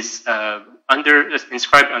this is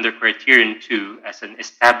inscribed under Criterion 2 as an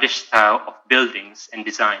established style of buildings and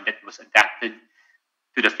design that was adapted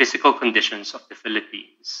to the physical conditions of the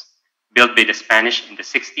Philippines. Built by the Spanish in the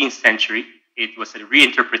 16th century, it was a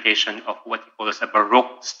reinterpretation of what he calls a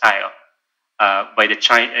Baroque style.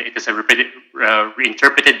 It is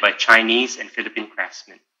reinterpreted by Chinese and Philippine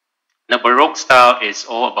craftsmen. Now, Baroque style is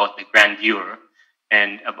all about the grandeur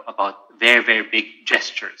and about very, very big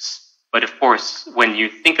gestures. But of course, when you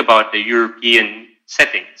think about the European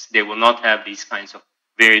settings, they will not have these kinds of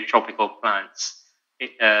very tropical plants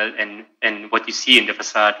and what you see in the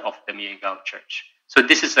facade of the Miagao Church. So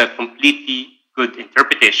this is a completely good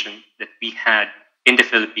interpretation that we had in the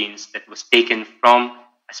Philippines that was taken from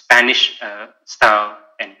a Spanish style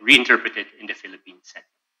and reinterpreted in the Philippine setting.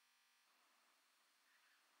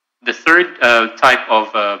 The third type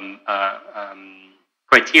of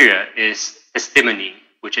criteria is testimony,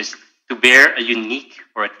 which is to bear a unique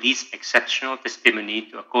or at least exceptional testimony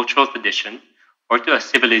to a cultural tradition or to a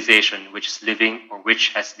civilization which is living or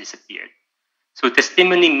which has disappeared. So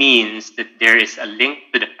testimony means that there is a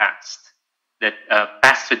link to the past, that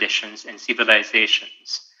past traditions and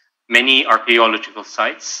civilizations. Many archaeological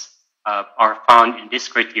sites are found in this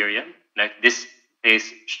criterion, like this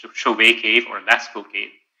place, Chauvet Cave or Lascaux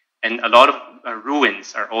Cave, and a lot of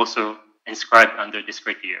ruins are also inscribed under this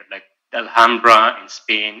criteria, like the Alhambra in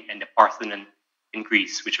Spain and the Parthenon in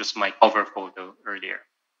Greece, which was my cover photo earlier.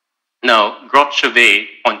 Now, Grotte Chauvet,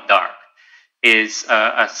 Pont d'Arc, is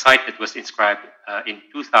a site that was inscribed in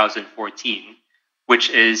 2014, which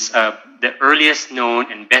is the earliest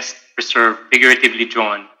known and best preserved figuratively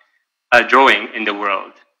drawing in the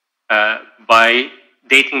world, by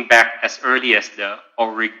dating back as early as the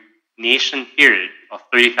Aurignacian period of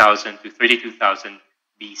 30,000 to 32,000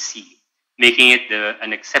 BC, making it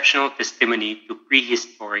an exceptional testimony to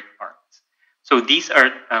prehistoric art. So these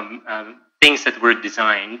are things that were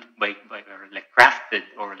designed or like crafted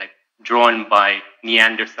or like drawn by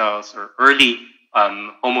Neanderthals or early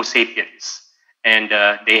Homo sapiens. and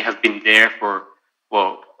they have been there for,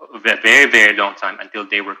 well, a very, very long time until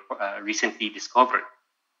they were recently discovered.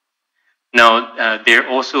 Now, they're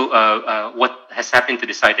also, what has happened to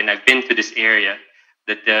the site, and I've been to this area,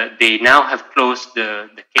 that they now have closed the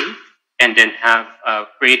cave and then have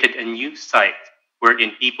created a new site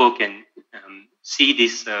wherein people can see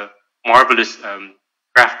these marvelous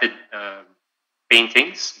crafted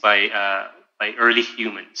paintings by early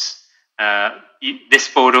humans. This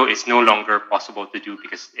photo is no longer possible to do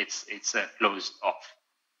because it's closed off.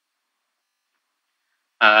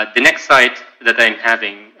 The next site that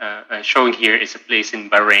I'm showing here is a place in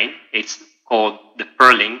Bahrain. It's called the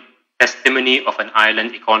Pearling, Testimony of an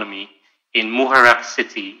Island Economy in Muharraq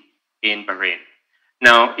City in Bahrain.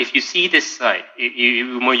 Now, if you see this site,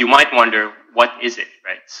 you might wonder, what is it,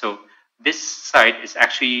 right? So this site is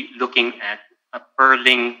actually looking at a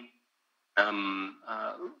pearling,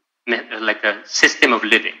 like a system of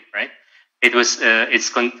living, right? It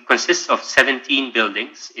consists of 17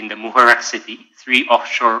 buildings in the Muharraq city, 3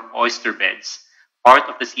 offshore oyster beds, part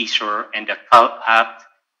of the seashore, and the Qal'at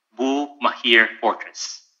Bu Mahir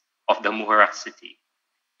fortress of the Muharraq city.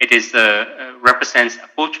 It represents a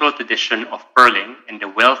cultural tradition of pearling and the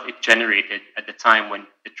wealth it generated at the time when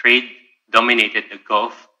the trade dominated the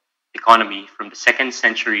Gulf economy from the 2nd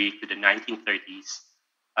century to the 1930s,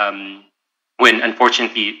 when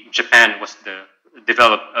unfortunately Japan was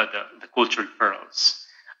developed the cultured pearls.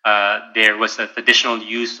 There was a traditional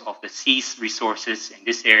use of the sea's resources in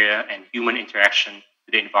this area and human interaction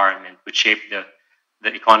with the environment, which shaped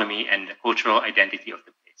the economy and the cultural identity of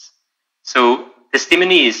the place. So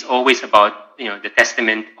testimony is always about the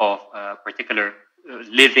testament of a particular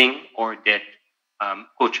living or dead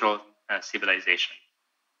cultural civilization.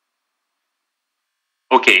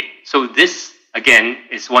 Okay, so this again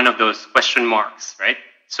is one of those question marks, right?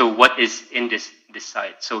 So what is in this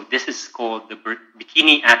site? So this is called the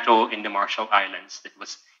Bikini Atoll in the Marshall Islands that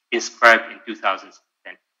was inscribed in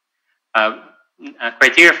 2010.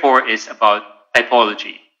 Criteria 4 is about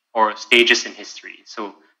typology or stages in history.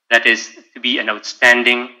 So that is to be an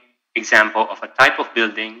outstanding example of a type of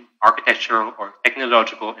building, architectural or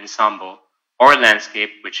technological ensemble or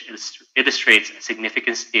landscape which illustrates a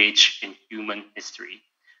significant stage in human history.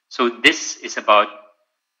 So this is about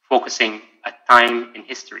focusing a time in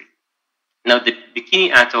history. Now, the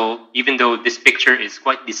Bikini Atoll, even though this picture is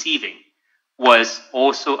quite deceiving, was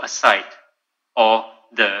also a site of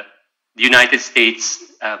the United States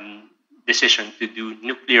decision to do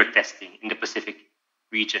nuclear testing in the Pacific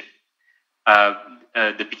region.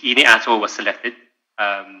 The Bikini Atoll was selected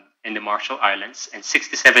in the Marshall Islands, and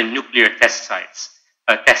 67 nuclear tests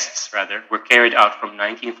were carried out from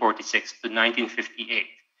 1946 to 1958,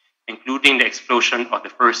 including the explosion of the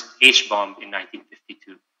first H-bomb in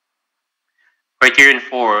 1952. Criterion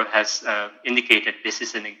 4 has indicated this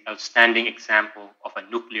is an outstanding example of a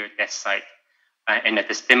nuclear test site and a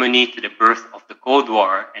testimony to the birth of the Cold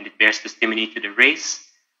War, and it bears testimony to the race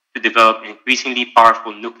to develop increasingly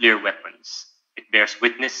powerful nuclear weapons. It bears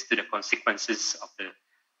witness to the consequences of the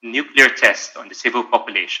nuclear test on the civil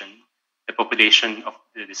population, the population of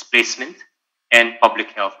the displacement, and public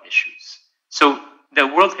health issues. So the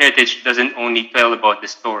World Heritage doesn't only tell about the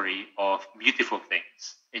story of beautiful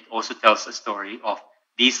things. It also tells a story of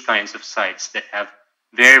these kinds of sites that have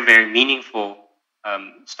very, very meaningful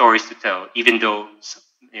stories to tell, even though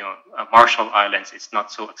Marshall Islands is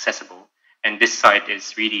not so accessible. And this site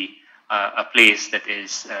is really a place that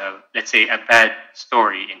is, let's say, a bad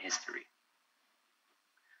story in history.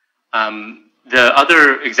 The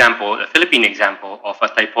other example, a Philippine example of a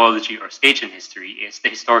typology or stage in history is the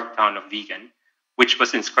historic town of Vigan, which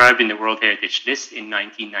was inscribed in the World Heritage List in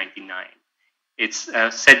 1999. It's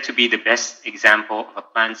said to be the best example of a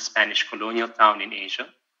planned Spanish colonial town in Asia,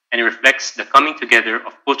 and it reflects the coming together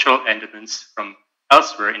of cultural elements from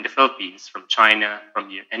elsewhere in the Philippines, from China,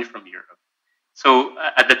 and from Europe. So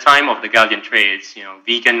at the time of the galleon trades,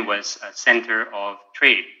 Vigan was a center of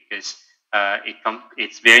trade because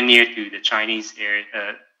it's very near to the Chinese area,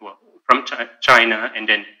 from China, and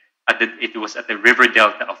then it was at the river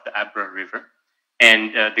delta of the Abra River.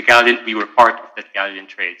 And we were part of that galleon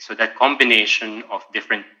trade. So that combination of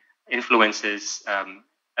different influences,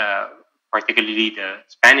 particularly the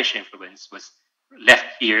Spanish influence, was left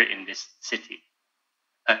here in this city.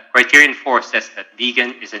 Criterion 4 says that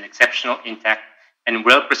Vigan is an exceptional, intact, and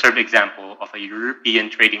well-preserved example of a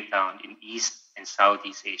European trading town in East and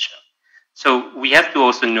Southeast Asia. So we have to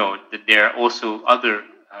also note that there are also other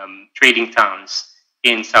trading towns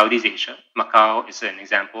in Southeast Asia. Macau is an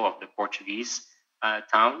example of the Portuguese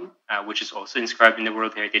town, which is also inscribed in the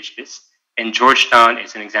World Heritage List. And Georgetown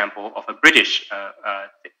is an example of a British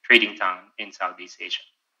trading town in Southeast Asia.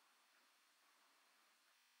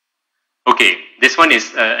 Okay, this one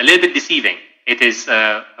is a little bit deceiving. It's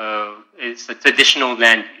a traditional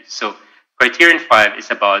land use. So criterion 5 is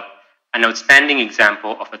about an outstanding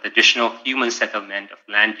example of a traditional human settlement of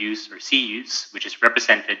land use or sea use, which is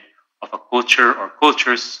represented of a culture or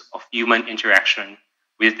cultures of human interaction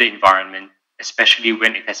with the environment, especially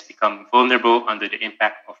when it has become vulnerable under the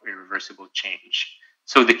impact of irreversible change.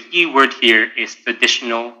 So the key word here is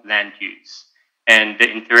traditional land use and the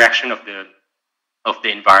interaction of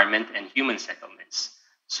the environment and human settlements.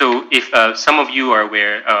 So if some of you are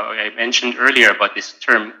aware, I mentioned earlier about this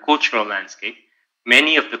term cultural landscape,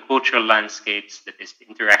 many of the cultural landscapes, that is the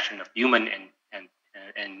interaction of human and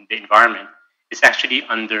the environment, is actually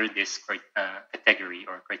under this category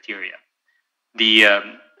or criteria.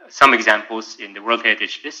 Some examples in the World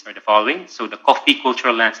Heritage List are the following. So the coffee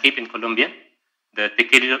cultural landscape in Colombia, the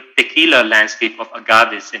tequila landscape of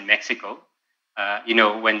agaves in Mexico. You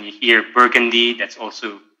know, when you hear Burgundy, that's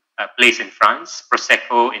also a place in France,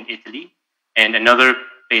 Prosecco in Italy, and another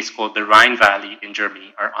place called the Rhine Valley in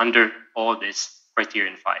Germany are under all this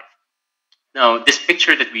criterion 5. Now, this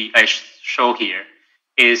picture that I show here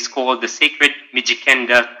is called the Sacred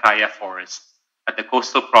Mijikenda Kaya Forest at the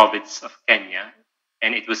coastal province of Kenya,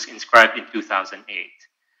 and it was inscribed in 2008.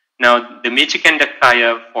 Now, the Mijikenda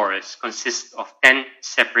Kaya Forest consists of 10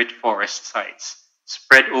 separate forest sites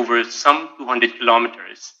spread over some 200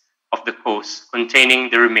 kilometers of the coast, containing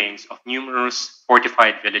the remains of numerous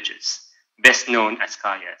fortified villages, best known as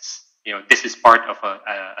kayas. You know, this is part of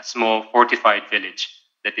a small fortified village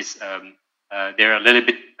that is, they're a little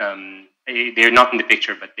bit, they're not in the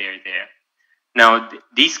picture, but they're there. Now,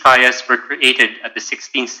 these kayas were created at the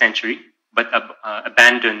 16th century, but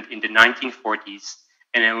abandoned in the 1940s,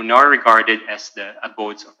 and are now regarded as the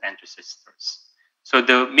abodes of ancestors. So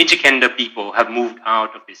the Mijikenda people have moved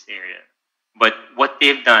out of this area. But what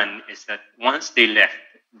they've done is that once they left,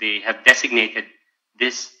 they have designated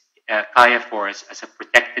this Kaya forest as a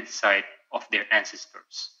protected site of their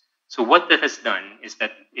ancestors. So what that has done is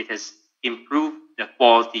that it has improved the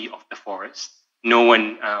quality of the forest. No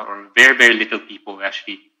one or very, very little people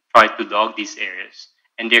actually try to log these areas,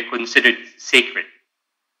 and they're considered sacred.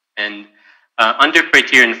 And under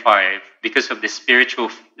criterion 5, because of the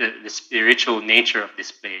spiritual nature of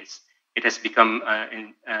this place, it has become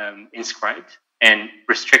inscribed, and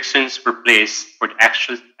restrictions were placed for the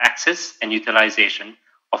access and utilization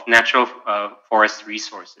of natural forest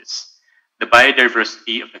resources. The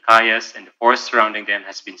biodiversity of the kayas and the forest surrounding them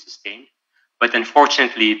has been sustained, but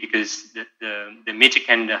unfortunately, because the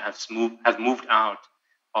Mijikenda have moved out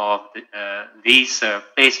of these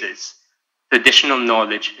places, traditional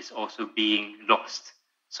knowledge is also being lost.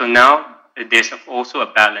 So now there's also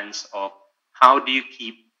a balance of how do you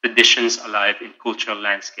keep traditions alive in cultural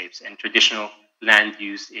landscapes and traditional land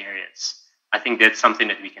use areas. I think that's something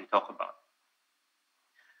that we can talk about.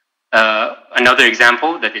 Another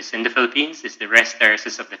example that is in the Philippines is the rest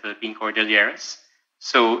terraces of the Philippine Cordilleras.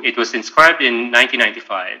 So it was inscribed in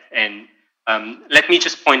 1995, and let me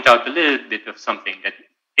just point out a little bit of something that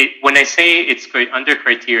when I say it's under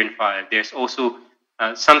criterion 5, there's also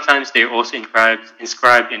sometimes they're also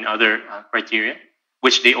inscribed in other criteria,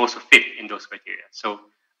 which they also fit in those criteria. So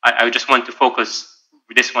I just want to focus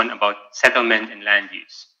with this one about settlement and land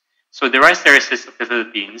use. So the rice terraces of the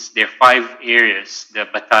Philippines, there are 5 areas: the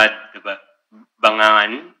Batad, the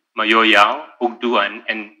Bangan, Mayoyao, Ugduan,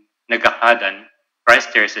 and Nagakadan. Rice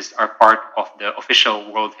terraces are part of the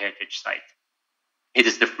official World Heritage Site. It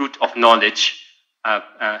is the fruit of knowledge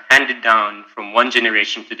handed down from one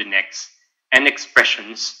generation to the next, and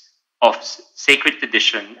expressions of sacred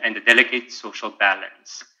tradition and the delicate social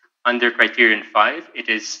balance. Under criterion 5, it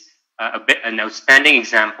is an outstanding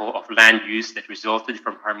example of land use that resulted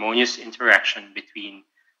from harmonious interaction between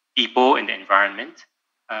people and the environment,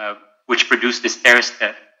 which produced this terraced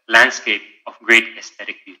landscape of great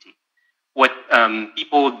aesthetic beauty. What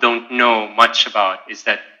people don't know much about is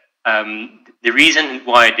that the reason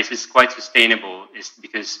why this is quite sustainable is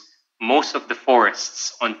because most of the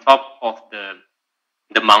forests on top of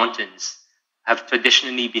the mountains have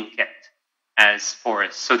traditionally been kept as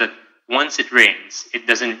forests, so that once it rains, it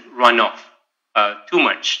doesn't run off too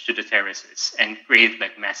much to the terraces and create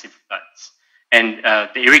like massive floods. And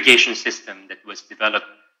the irrigation system that was developed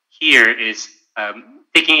here is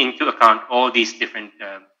taking into account all these different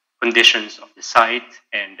conditions of the site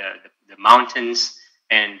and the mountains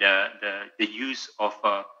and the use of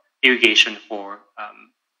irrigation for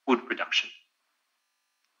food production.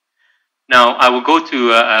 Now, I will go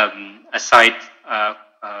to a site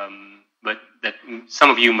but that some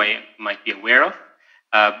of you might be aware of.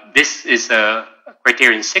 This is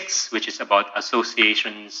criterion 6, which is about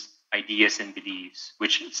associations, ideas, and beliefs,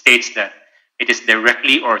 which states that it is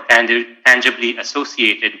directly or tangibly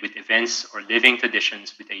associated with events or living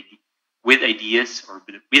traditions, with ideas or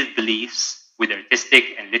with beliefs, with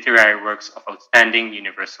artistic and literary works of outstanding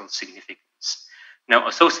universal significance. Now,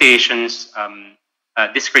 associations,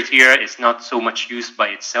 this criteria is not so much used by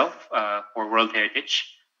itself for World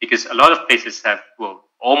Heritage, because a lot of places have, well,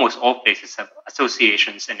 almost all places have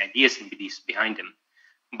associations and ideas and beliefs behind them.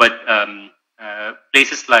 But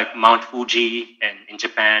places like Mount Fuji and in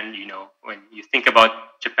Japan, you know, when you think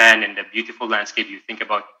about Japan and the beautiful landscape, you think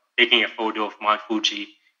about taking a photo of Mount Fuji.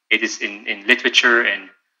 It is in literature and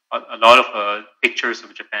a lot of pictures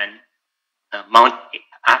of Japan. Mount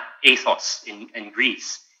Athos in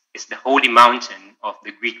Greece is the holy mountain of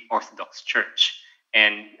the Greek Orthodox Church,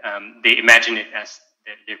 and they imagine it as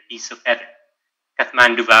their piece of heaven.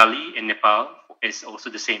 Kathmandu Valley in Nepal is also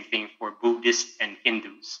the same thing for Buddhists and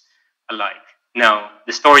Hindus alike. Now,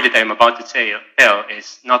 the story that I'm about to tell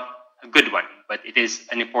is not a good one, but it is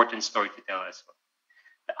an important story to tell as well.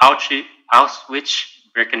 The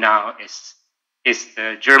Auschwitz-Birkenau is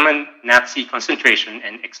the German Nazi concentration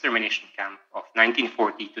and extermination camp of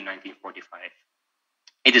 1940 to 1945.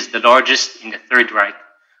 It is the largest in the Third Reich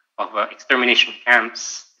of extermination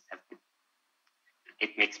camps.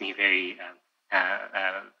 It makes me very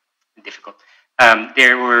difficult.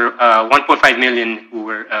 There were 1.5 million who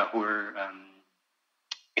were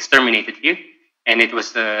exterminated here, and it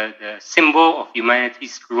was the symbol of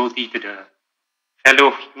humanity's cruelty to the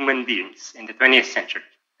fellow human beings in the 20th century.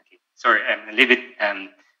 Okay. Sorry, I'm a little bit.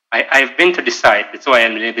 I've been to this site, that's why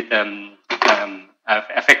I'm a little bit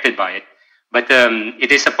affected by it. But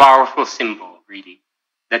it is a powerful symbol, really,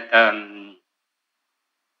 that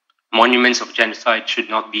monuments of genocide should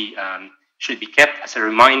be kept as a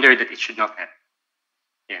reminder that it should not happen.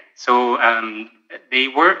 Yeah. So they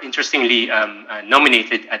were interestingly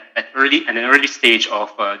nominated at an early stage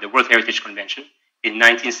of the World Heritage Convention in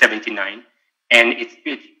 1979, and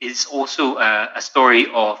it is also a story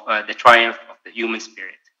of the triumph of the human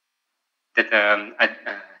spirit. That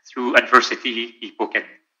through adversity, people can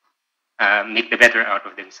make the better out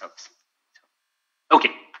of themselves.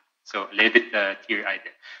 Okay, so a little bit teary-eyed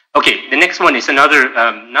there. Okay, the next one is another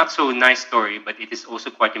not so nice story, but it is also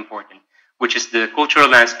quite important, which is the cultural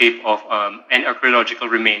landscape of and archaeological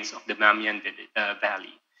remains of the Bamiyan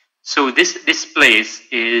Valley. So this place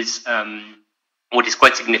is, what is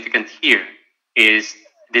quite significant here is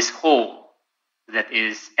this hole that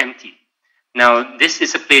is empty. Now, this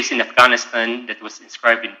is a place in Afghanistan that was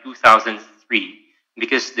inscribed in 2003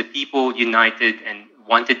 because the people united and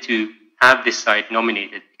wanted to have this site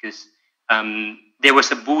nominated because there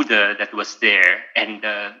was a Buddha that was there, and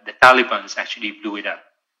the Taliban's actually blew it up.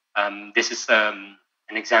 This is an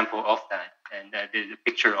example of that, and the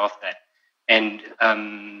picture of that. And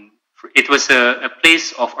it was a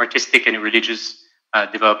place of artistic and religious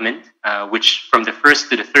development, which from the 1st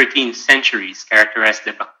to the 13th centuries characterized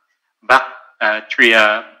the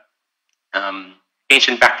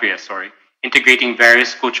ancient Bactria, integrating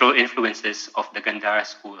various cultural influences of the Gandhara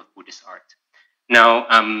school of Buddhist art. Now,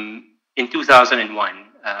 in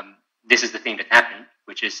 2001, this is the thing that happened,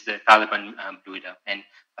 which is the Taliban blew it up. And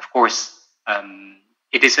of course,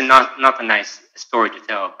 it is not a nice story to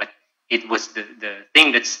tell, but it was the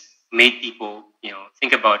thing that's made people,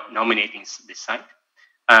 think about nominating this site.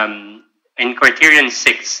 In criterion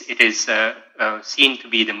 6, it is seen to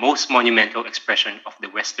be the most monumental expression of the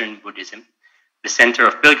Western Buddhism, the center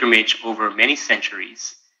of pilgrimage over many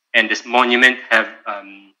centuries. And this monument have,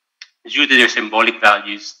 due to their symbolic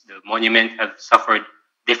values, the monument have suffered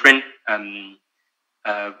different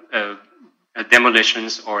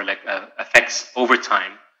demolitions or effects over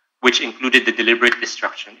time, which included the deliberate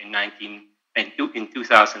destruction in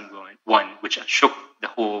 2001, which shook the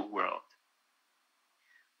whole world.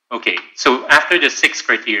 Okay, so after the 6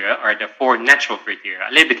 criteria are the 4 natural criteria.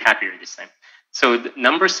 A little bit happier this time. So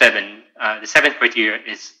number 7, the 7th criteria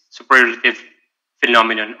is superlative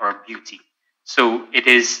phenomenon or beauty. So it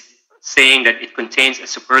is saying that it contains a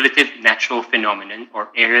superlative natural phenomenon or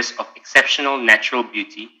areas of exceptional natural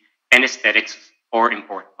beauty and aesthetics or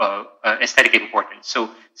aesthetic importance. So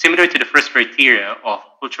similar to the first criteria of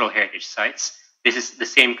cultural heritage sites, this is the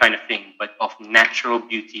same kind of thing, but of natural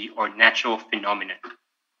beauty or natural phenomenon.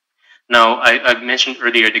 Now, I mentioned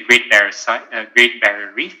earlier the Great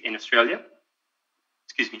Barrier Reef in Australia.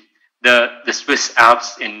 Excuse me. The Swiss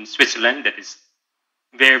Alps in Switzerland, that is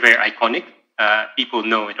very, very iconic. People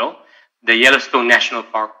know it all. The Yellowstone National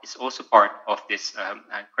Park is also part of this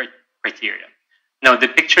criteria. Now, the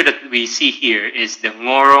picture that we see here is the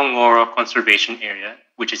Ngorongoro Conservation Area,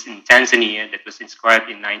 which is in Tanzania, that was inscribed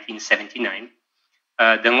in 1979.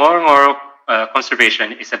 The Ngorongoro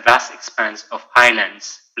Conservation is a vast expanse of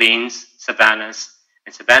highlands, plains, savannas,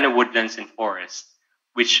 and savanna woodlands and forests,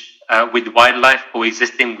 which with wildlife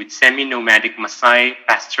coexisting with semi-nomadic Maasai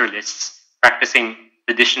pastoralists practicing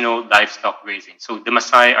traditional livestock grazing. So the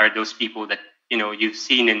Maasai are those people that you've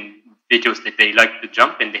seen in videos that they like to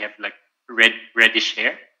jump and they have like reddish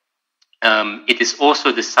hair. It is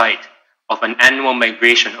also the site of an annual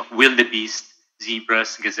migration of wildebeest,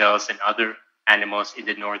 zebras, gazelles, and other animals in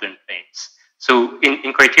the northern plains. So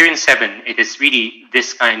in Criterion 7, it is really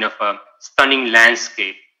this kind of stunning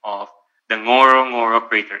landscape of the Ngorongoro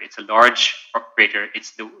crater. It's a large crater.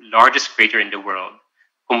 It's the largest crater in the world,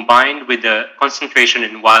 combined with the concentration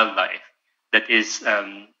in wildlife that is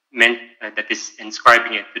that is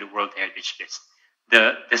inscribing it to the World Heritage List.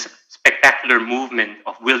 The spectacular movement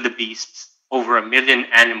of wildebeests, over 1 million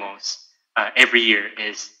animals every year,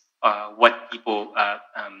 is what people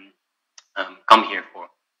come here for.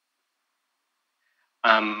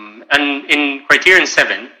 And in Criterion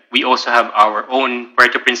 7, we also have our own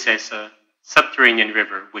Puerto Princesa subterranean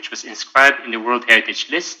river, which was inscribed in the World Heritage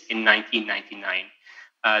List in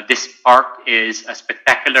 1999. This park is a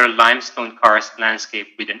spectacular limestone karst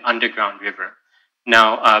landscape with an underground river.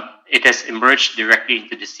 Now, it has emerged directly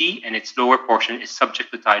into the sea, and its lower portion is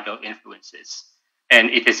subject to tidal influences. And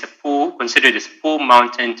it is considered as a full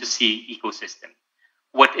mountain to sea ecosystem.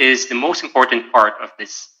 What is the most important part of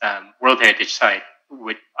this World Heritage Site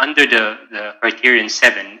under the Criterion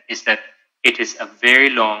 7 is that it is a very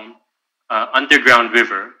long underground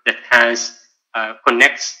river that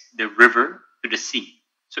connects the river to the sea.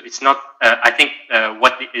 So it's not, I think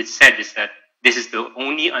what is said is that this is the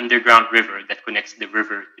only underground river that connects the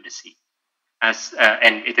river to the sea.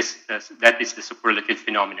 And it is that is the superlative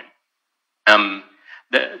phenomenon.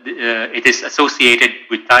 It is associated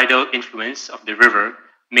with tidal influence of the river,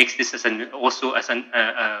 makes this also as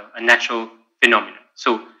a natural phenomenon.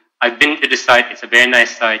 So I've been to the site. It's a very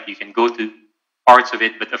nice site. You can go to parts of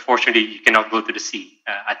it, but unfortunately you cannot go to the sea.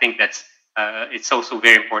 I think that's it's also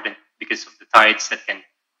very important because of the tides that can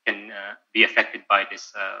be affected by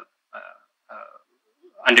this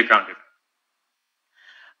underground river.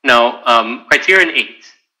 Now, Criterion 8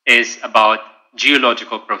 is about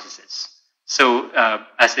geological processes. So,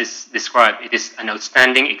 as is described, it is an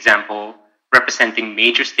outstanding example representing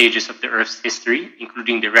major stages of the Earth's history,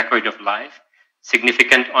 including the record of life,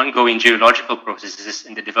 significant ongoing geological processes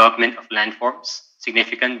in the development of landforms,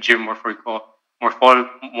 significant geomorphic or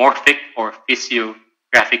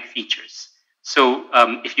physiographic features. So,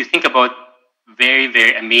 if you think about very,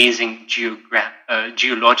 very amazing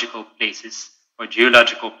geological places or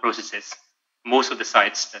geological processes, most of the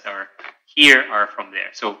sites that are here are from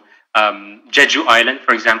there. So, Jeju Island,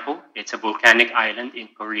 for example, it's a volcanic island in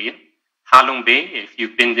Korea. Halong Bay, if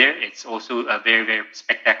you've been there, it's also a very, very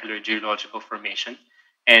spectacular geological formation.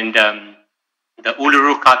 And the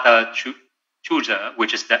Uluru Kata Chuja,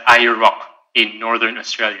 which is the Ayr Rock in northern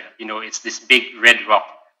Australia. It's this big red rock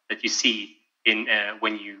that you see in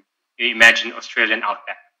when you imagine Australian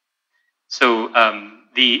outback. So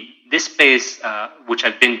this place, which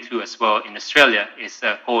I've been to as well in Australia, is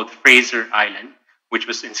called Fraser Island, which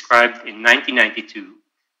was inscribed in 1992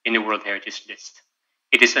 in the World Heritage List.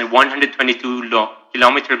 It is a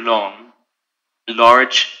 122-kilometer long,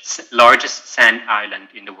 largest sand island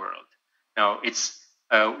in the world. Now, it's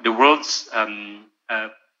the world's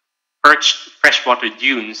perched freshwater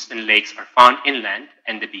dunes and lakes are found inland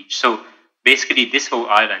and the beach. So basically, this whole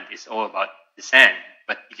island is all about the sand.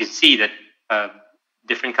 But you can see that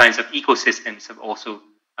different kinds of ecosystems have also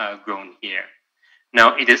grown here.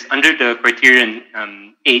 Now, it is under the Criterion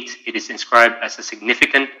 8, it is inscribed as a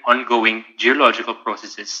significant ongoing geological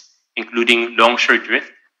processes, including longshore drift,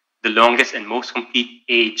 the longest and most complete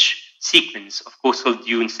age sequence of coastal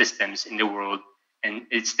dune systems in the world, and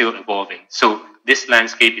it's still evolving. So this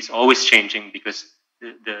landscape is always changing because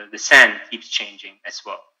the sand keeps changing as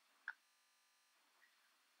well.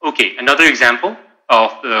 Okay, another example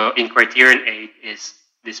of in Criterion 8 is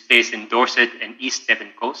this place in Dorset and East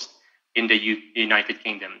Devon Coast in the United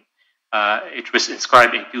Kingdom. It was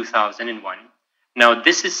inscribed in 2001. Now,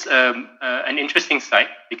 this is an interesting site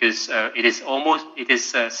because it is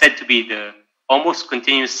said to be the almost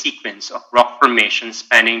continuous sequence of rock formations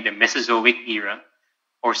spanning the Mesozoic era,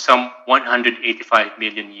 or some 185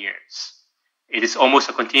 million years. It is almost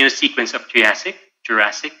a continuous sequence of Triassic,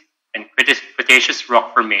 Jurassic, and Cretaceous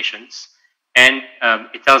rock formations, and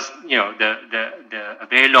it tells a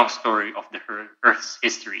very long story of the Earth's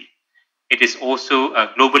history. It is also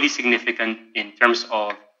globally significant in terms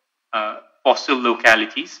of fossil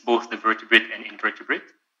localities, both the vertebrate and invertebrate,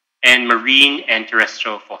 and marine and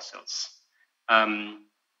terrestrial fossils.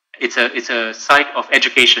 It's a site of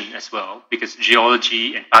education as well, because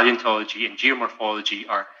geology and paleontology and geomorphology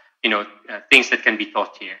are things that can be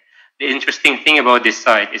taught here. The interesting thing about this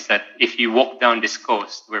site is that if you walk down this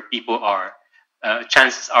coast where people are,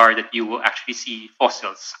 chances are that you will actually see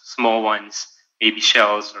fossils, small ones, maybe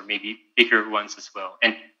shells, or maybe bigger ones as well.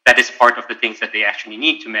 And that is part of the things that they actually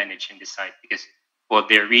need to manage in this site, because, well,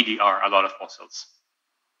 there really are a lot of fossils.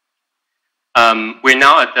 We're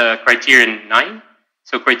now at the criterion 9.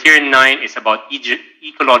 So criterion 9 is about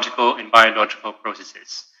ecological and biological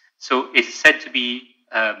processes. So it's said to be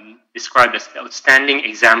described as outstanding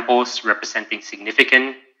examples representing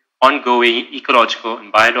significant, ongoing ecological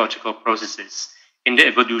and biological processes in the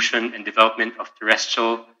evolution and development of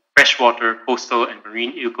terrestrial, freshwater, coastal, and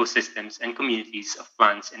marine ecosystems and communities of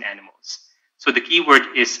plants and animals. So the key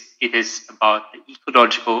word is, it is about the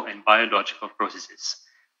ecological and biological processes.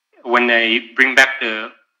 When I bring back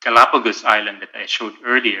the Galapagos Island that I showed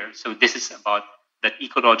earlier, so this is about the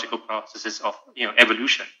ecological processes of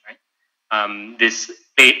evolution, right? This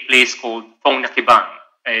place called Phong Nha Bang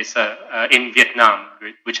is in Vietnam,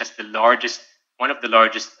 which has one of the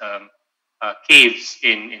largest caves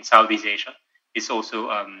in Southeast Asia. It's also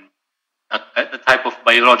a type of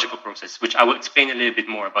biological process, which I will explain a little bit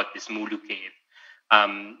more about this Mulu cave.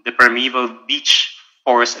 The primeval beech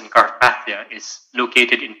forest in Carpathia is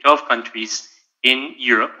located in 12 countries in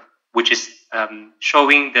Europe, which is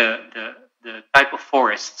showing the type of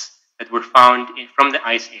forests that were found from the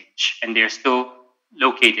Ice Age, and they're still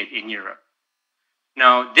located in Europe.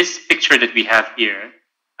 Now, this picture that we have here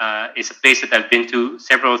is a place that I've been to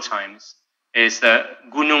several times. It's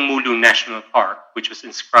Gunung Mulu National Park, which was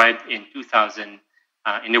inscribed in 2000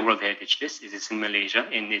 in the World Heritage List. It is in Malaysia,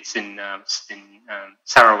 and it's in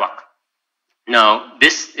Sarawak. Now,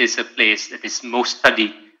 this is a place that is most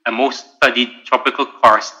studied tropical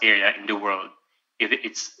karst area in the world.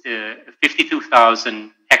 It's a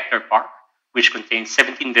 52,000 hectare park, which contains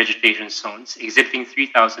 17 vegetation zones exhibiting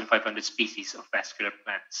 3,500 species of vascular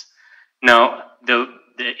plants. Now, the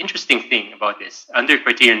interesting thing about this, under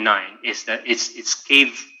criterion 9, is that it's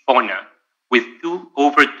cave fauna with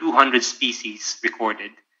over 200 species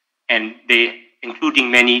recorded, and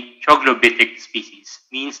including many troglobitic species,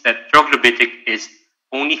 means that troglobitic is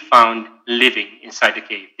only found living inside the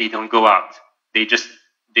cave. They don't go out. They just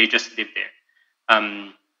live there.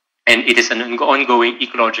 And it is an ongoing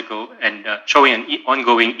ecological and showing an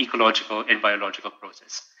ongoing ecological and biological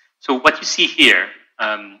process. So what you see here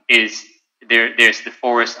is there's the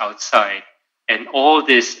forest outside, and all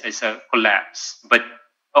this is a collapse. But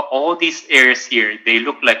all these areas here, they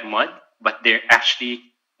look like mud, but they're actually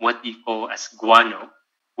what we call as guano,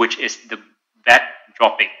 which is the bat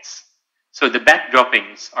droppings. So the bat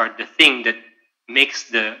droppings are the thing that makes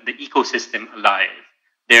the ecosystem alive.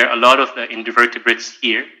 There are a lot of the invertebrates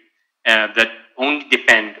here that only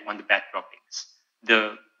depend on the bat droppings.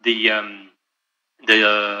 The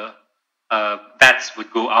bats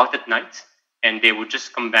would go out at night, and they would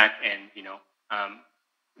just come back and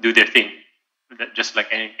do their thing, just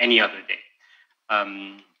like any other day.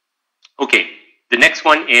 Okay. The next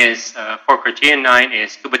one is, for criterion 9,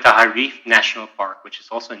 is Tubataha Reef National Park, which is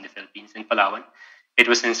also in the Philippines, in Palawan. It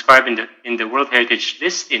was inscribed in the World Heritage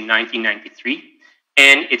List in 1993,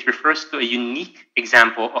 and it refers to a unique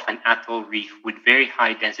example of an atoll reef with very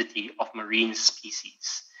high density of marine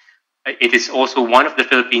species. It is also one of the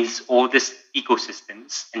Philippines' oldest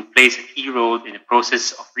ecosystems and plays a key role in the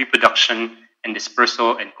process of reproduction and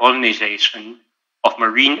dispersal and colonization of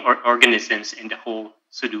marine organisms in the whole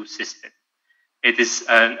Sulu system. It is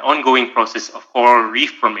an ongoing process of coral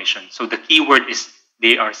reef formation. So the key word is,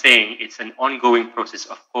 they are saying it's an ongoing process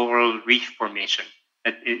of coral reef formation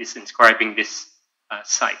that is inscribing this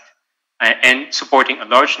site and supporting a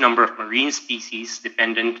large number of marine species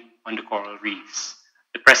dependent on the coral reefs.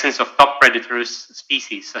 The presence of top predators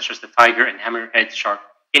species such as the tiger and hammerhead shark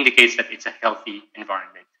indicates that it's a healthy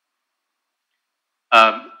environment.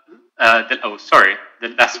 The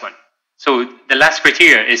last one. So the last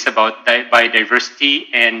criteria is about biodiversity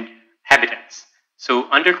and habitats. So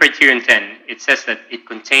under criterion 10, it says that it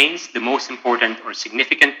contains the most important or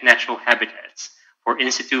significant natural habitats for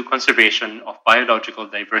in situ conservation of biological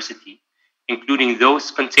diversity, including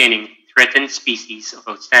those containing threatened species of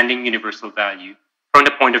outstanding universal value from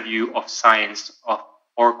the point of view of science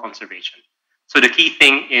or conservation. So the key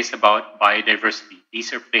thing is about biodiversity.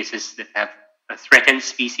 These are places that have threatened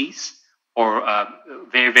species or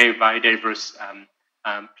very, very biodiverse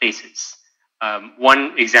places.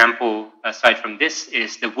 One example aside from this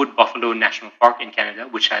is the Wood Buffalo National Park in Canada,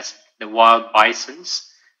 which has the wild bisons,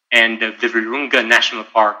 and the Virunga National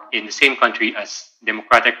Park in the same country as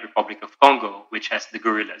Democratic Republic of Congo, which has the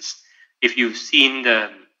gorillas. If you've seen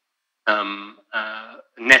the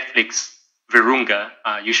Netflix Virunga,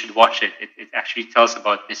 you should watch it. It actually tells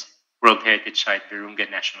about this World Heritage Site, Virunga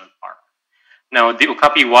National Park. Now, the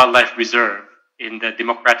Okapi Wildlife Reserve in the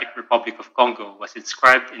Democratic Republic of Congo was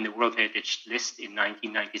inscribed in the World Heritage List in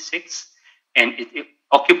 1996, and it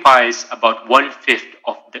occupies about 1/5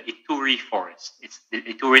 of the Ituri Forest. The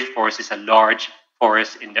Ituri Forest is a large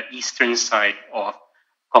forest in the eastern side of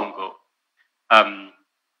Congo.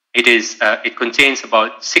 It contains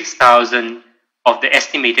about 6,000 of the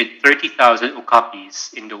estimated 30,000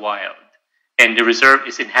 okapis in the wild, and the reserve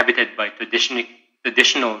is inhabited by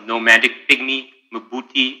traditional nomadic pygmy,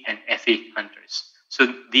 Mabuti, and Efe hunters. So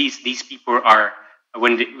these people are,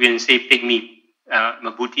 when you say pygmy,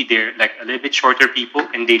 Mabuti, they're like a little bit shorter people,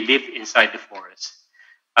 and they live inside the forest.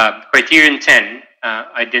 Criterion 10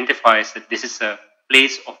 identifies that this is a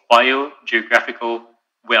place of biogeographical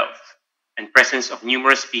wealth and presence of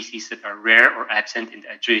numerous species that are rare or absent in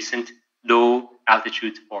the adjacent low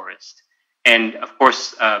altitude forest. And of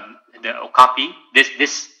course, the okapi,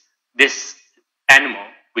 this animal,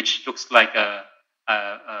 which looks like a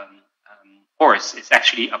horse, is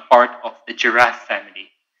actually a part of the giraffe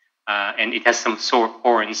family, and it has some short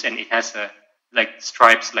horns, and it has like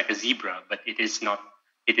stripes like a zebra, but it is not.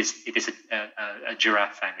 It is a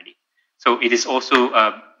giraffe family. So it is also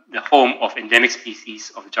the home of endemic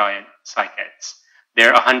species of giant cycads.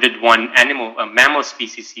 There are 101 mammal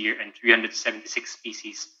species here and 376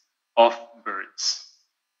 species of birds,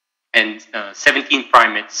 and 17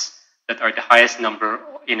 primates that are the highest number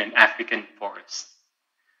in an African forest.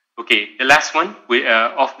 Okay, the last one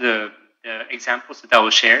of the examples that I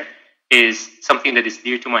will share is something that is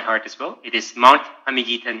dear to my heart as well. It is Mount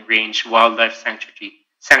Hamigitan Range Wildlife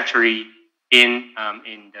Sanctuary in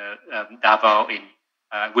Davao,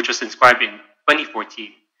 which was inscribed in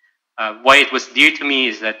 2014. Why it was dear to me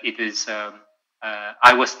is that it is.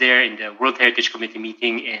 I was there in the World Heritage Committee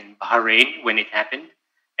meeting in Bahrain when it happened,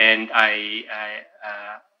 and I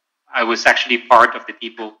was actually part of the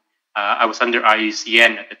people. I was under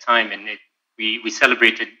IUCN at the time, and we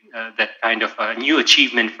celebrated that kind of a new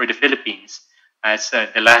achievement for the Philippines, as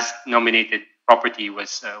the last nominated property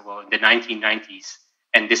was in the 1990s,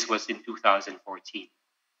 and this was in 2014.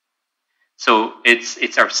 So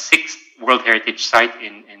it's our 6th World Heritage Site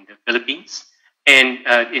in the Philippines, and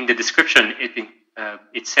in the description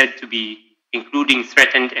it's said to be including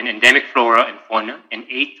threatened and endemic flora and fauna, and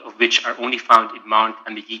 8 of which are only found in Mount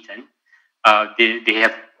Hamigitan. They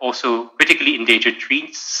have also critically endangered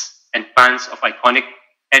trees and plants of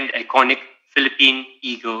iconic Philippine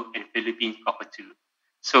eagle and Philippine cockatoo.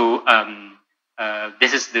 So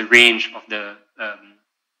this is the range of the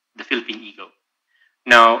Philippine eagle.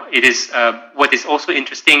 Now, it is what is also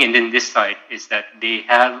interesting in this site is that they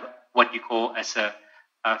have what you call as a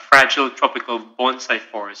fragile tropical bonsai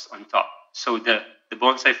forest on top. So the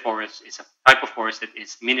bonsai forest is a type of forest that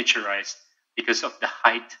is miniaturized because of the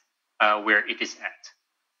height where it is at.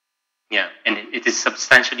 Yeah, and it is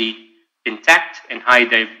substantially intact and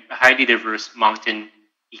highly diverse mountain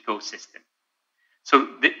ecosystem. So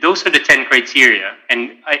those are the 10 criteria,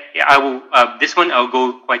 and I will this one I'll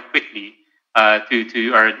go quite quickly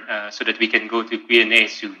to our so that we can go to Q&A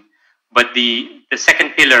soon. But the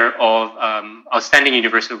second pillar of outstanding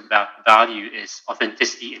universal value is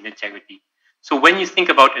authenticity and integrity. So when you think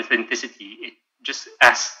about authenticity, it just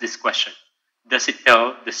asks this question: does it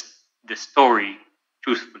tell the story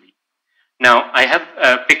truthfully? Now, I have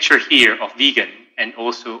a picture here of vegan and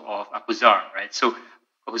also of Apuzar, right? So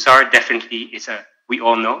Apuzar definitely is we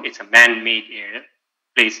all know it's a man-made area.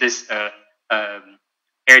 Places,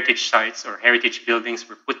 heritage sites or heritage buildings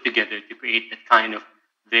were put together to create that kind of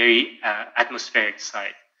very atmospheric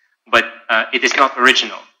site. But it is not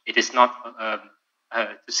original. It is not,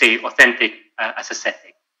 to say, authentic as a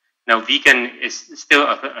setting. Now, vegan is still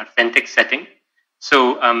an authentic setting.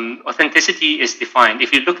 So authenticity is defined.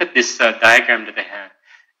 If you look at this diagram that I have,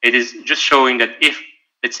 it is just showing that if,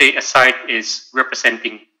 let's say, a site is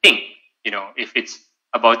representing pink, if it's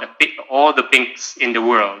about all the pinks in the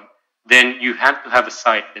world, then you have to have a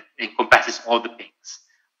site that encompasses all the pinks.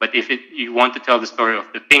 But if you want to tell the story of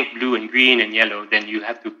the pink, blue, and green, and yellow, then you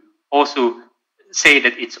have to also say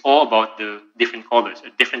that it's all about the different colors or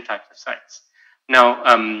different types of sites. Now,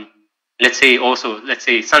 let's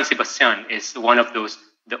say San Sebastian is one of those,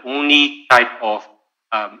 the only type of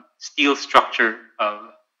steel structure of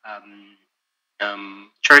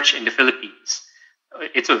church in the Philippines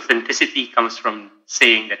its authenticity comes from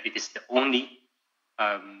saying that it is the only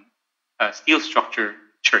steel structure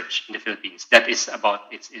church in the Philippines. That is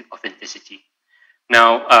about its authenticity.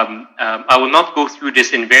 Now, I will not go through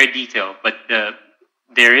this in very detail, but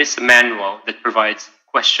there is a manual that provides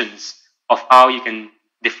questions of how you can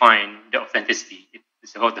define the authenticity.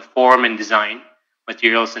 It's about the form and design,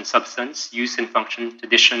 materials and substance, use and function,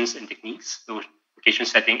 traditions and techniques, location,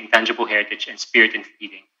 setting, intangible heritage, and spirit and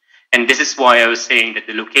feeding. And this is why I was saying that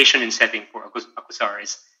the location and setting for Acusar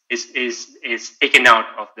is taken out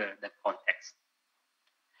of that context.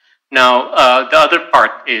 Now, the other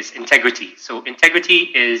part is integrity. So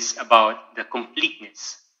integrity is about the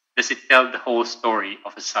completeness. Does it tell the whole story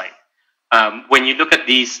of a site? When you look at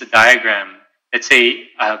these diagram, let's say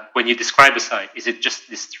when you describe a site, is it just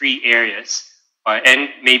these three areas? And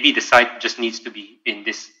maybe the site just needs to be in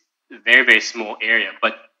this very, very small area.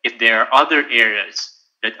 But if there are other areas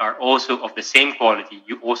that are also of the same quality,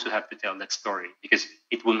 you also have to tell that story, because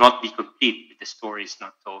it will not be complete if the story is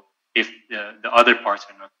not told, if the other parts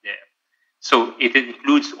are not there. So it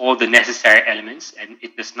includes all the necessary elements, and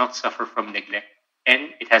it does not suffer from neglect,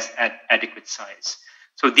 and it has adequate size.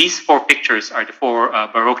 So these four pictures are the four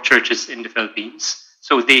Baroque churches in the Philippines.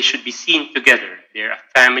 So they should be seen together. They're a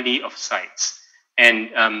family of sites.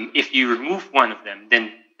 And if you remove one of them,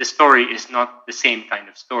 then the story is not the same kind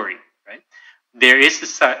of story, right? There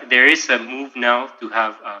is a move now to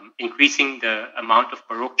have increasing the amount of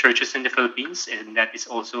Baroque churches in the Philippines, and that is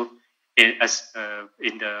also in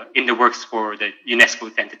the works for the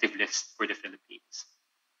UNESCO tentative list for the Philippines.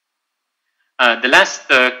 The last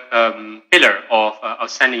pillar of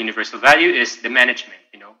outstanding universal value is the management.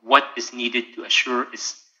 What is needed to assure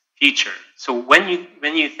its future. So when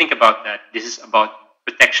you think about that, this is about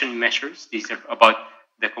protection measures. These are about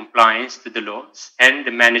the compliance to the laws and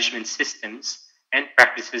the management systems and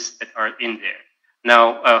practices that are in there.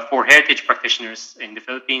 Now, for heritage practitioners in the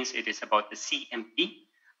Philippines, it is about the CMP,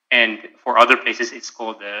 and for other places, it's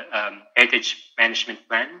called the Heritage Management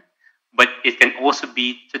Plan. But it can also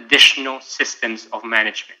be traditional systems of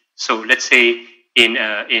management. So let's say in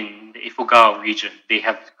the Ifugao region, they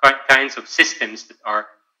have kinds of systems that are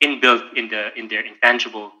inbuilt in their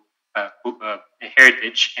intangible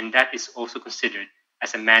heritage, and that is also considered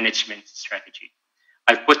as a management strategy.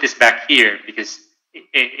 I've put this back here because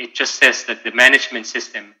it just says that the management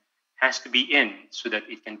system has to be in so that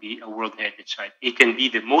it can be a World Heritage Site. It can be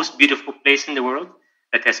the most beautiful place in the world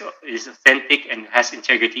that is authentic and has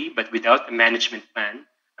integrity, but without a management plan,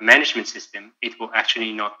 a management system, it will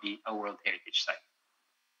actually not be a World Heritage Site.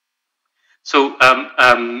 So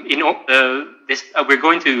we're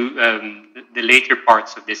going to the later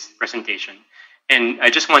parts of this presentation, and I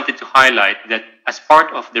just wanted to highlight that as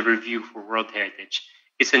part of the review for World Heritage,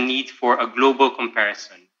 it's a need for a global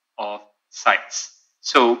comparison of sites.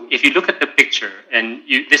 So if you look at the picture, and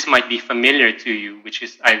this might be familiar to you, which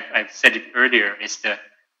is, I've said it earlier, is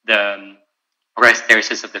the rice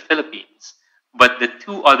terraces of the Philippines. But the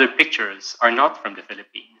two other pictures are not from the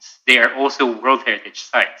Philippines. They are also World Heritage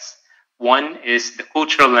Sites. One is the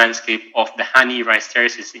cultural landscape of the Hani rice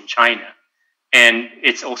terraces in China, and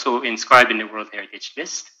it's also inscribed in the World Heritage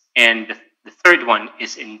List. And the third one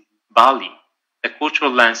is in Bali, the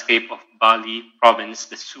cultural landscape of Bali province,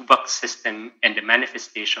 the Subak system, and the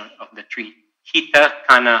manifestation of the Trihita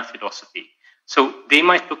Kana philosophy. So they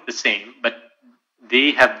might look the same, but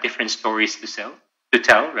they have different stories to tell.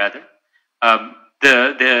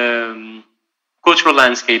 The cultural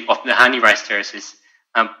landscape of the Hani rice terraces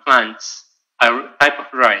plants a type of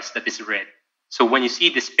rice that is red. So when you see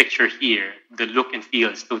this picture here, the look and feel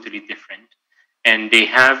is totally different. And they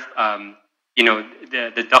have,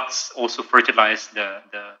 the ducks also fertilize the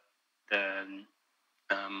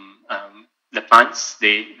plants,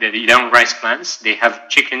 the young rice plants. They have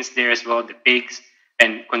chickens there as well, the pigs,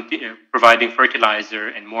 and providing fertilizer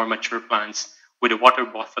and more mature plants with a water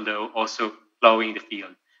buffalo also plowing the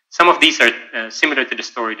field. Some of these are similar to the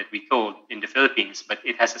story that we told in the Philippines, but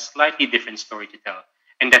it has a slightly different story to tell.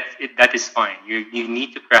 And that is fine. You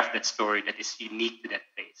need to craft that story that is unique to that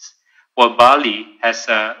place. While Bali has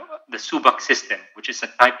the Subak system, which is a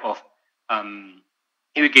type of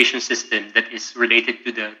irrigation system that is related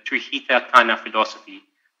to the Trihita Kana philosophy,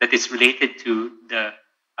 that is related to the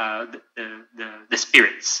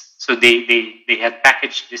spirits. So they have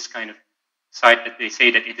packaged this kind of site that they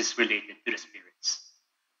say that it is related to the spirits.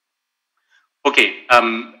 Okay,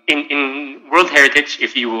 in World Heritage,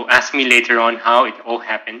 if you will ask me later on how it all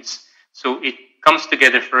happens, so it comes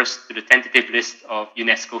together first to the tentative list of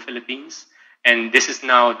UNESCO Philippines, and this is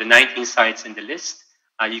now the 19 sites in the list.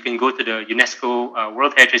 You can go to the UNESCO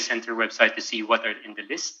World Heritage Center website to see what are in the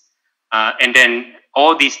list. And then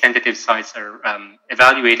all these tentative sites are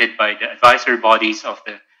evaluated by the advisory bodies of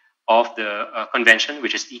the convention,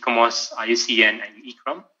 which is ICOMOS, IUCN, and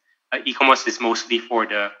ICROM. ICOMOS is mostly for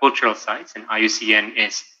the cultural sites, and IUCN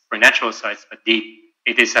is for natural sites, but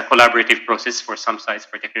it is a collaborative process for some sites,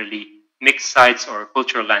 particularly mixed sites or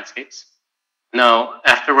cultural landscapes. Now,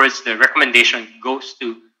 afterwards, the recommendation goes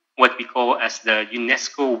to what we call as the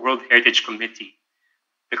UNESCO World Heritage Committee.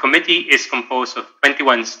 The committee is composed of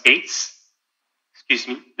 21 states,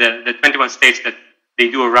 the 21 states that they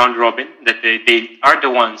do a round robin, that they are the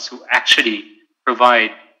ones who actually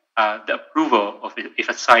provide the approval of if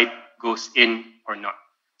a site goes in or not.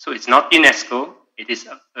 So it's not UNESCO, it is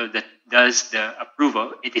that does the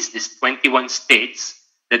approval. It is this 21 states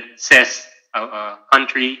that says a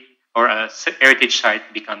country or a heritage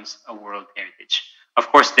site becomes a world heritage. Of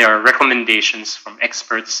course, there are recommendations from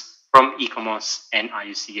experts from ICOMOS and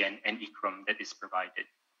IUCN and ICROM that is provided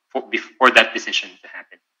for that decision to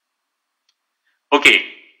happen. Okay,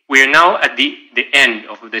 we are now at the end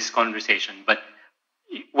of this conversation, but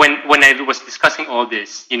when I was discussing all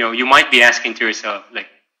this, you might be asking to yourself, like,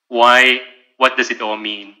 what does it all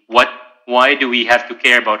mean? Why do we have to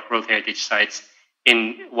care about World Heritage Sites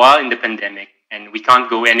while in the pandemic, and we can't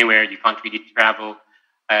go anywhere, you can't really travel,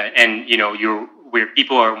 and where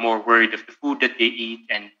people are more worried of the food that they eat,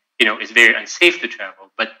 and it's very unsafe to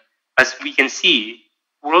travel. But as we can see,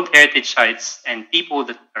 World Heritage Sites and people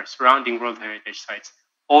that are surrounding World Heritage Sites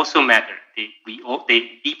also matter.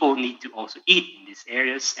 People need to also eat in these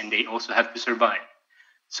areas, and they also have to survive.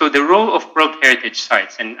 So the role of World Heritage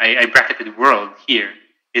Sites, and I bracketed world here,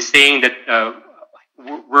 is saying that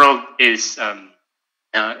world is,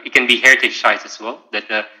 it can be heritage sites as well,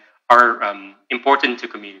 that are important to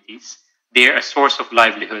communities. They're a source of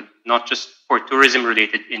livelihood, not just for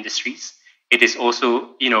tourism-related industries. It is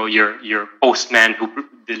also, your postman who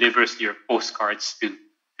delivers your postcards to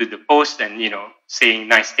the post and, saying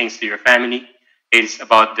nice things to your family. It's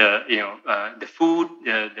about the food,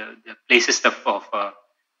 the places of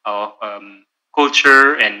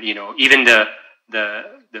culture, and even the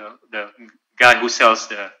guy who sells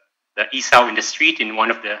the isaw in the street in one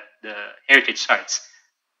of the heritage sites.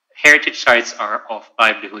 Heritage sites are of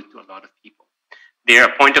livelihood to a lot of people. They are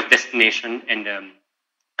a point of destination, and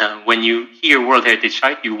when you hear World Heritage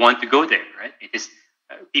Site, you want to go there, right? It is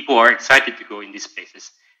people are excited to go in these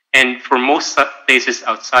places. And for most places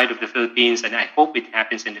outside of the Philippines, and I hope it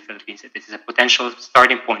happens in the Philippines, it is a potential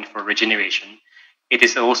starting point for regeneration. It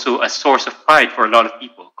is also a source of pride for a lot of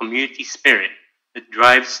people, community spirit that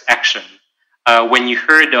drives action. When you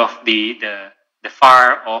heard of the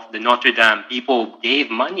fire of the Notre Dame, people gave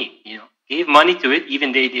money, gave money to it,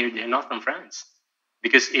 even they're not from France,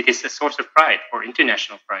 because it is a source of pride or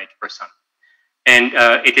international pride for some. And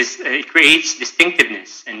it creates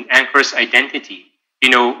distinctiveness and anchors identity.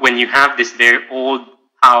 When you have this very old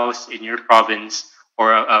house in your province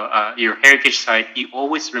or your heritage site, you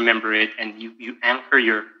always remember it, and you anchor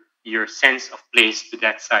your sense of place to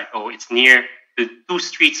that site. Oh, it's near the 2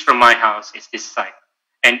 streets from my house is this site.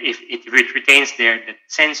 And if it retains there, that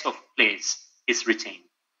sense of place is retained.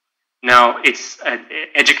 Now, it's an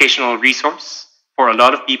educational resource for a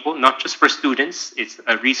lot of people, not just for students. It's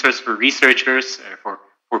a resource for researchers, for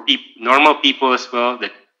normal people as well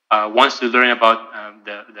that wants to learn about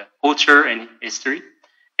the culture and history.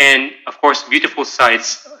 And of course, beautiful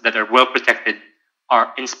sites that are well protected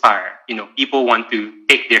are inspire. People want to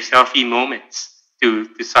take their selfie moments to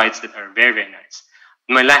sites that are very, very nice.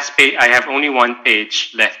 My last page, I have only 1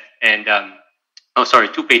 page left, and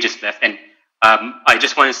 2 pages left. And I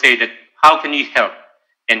just want to say that how can you help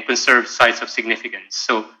and conserve sites of significance?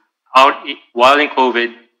 So while in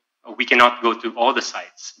COVID, we cannot go to all the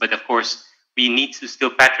sites, but of course, we need to still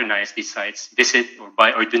patronize these sites, visit or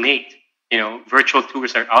buy or donate. Virtual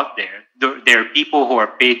tours are out there. There are people who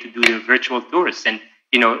are paid to do the virtual tours, and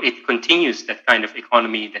it continues that kind of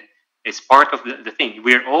economy that is part of the thing.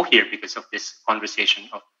 We're all here because of this conversation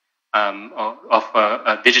of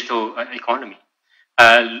a digital economy.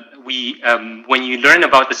 When you learn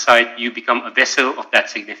about the site, you become a vessel of that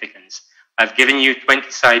significance. I've given you 20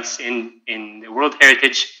 sites in the World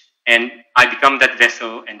Heritage, and I become that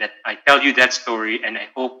vessel, and that I tell you that story, and I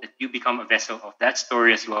hope that you become a vessel of that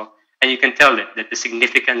story as well. And you can tell it that the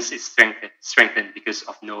significance is strengthened because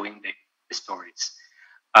of knowing the stories.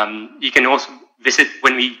 You can also visit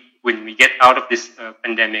when we get out of this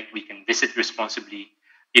pandemic. We can visit responsibly.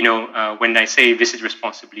 When I say visit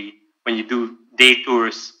responsibly, when you do day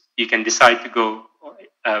tours, you can decide to go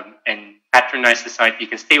and patronize the site. You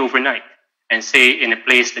can stay overnight and stay in a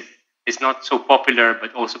place that is not so popular,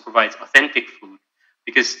 but also provides authentic food,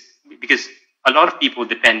 because a lot of people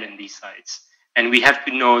depend on these sites. And we have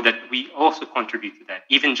to know that we also contribute to that.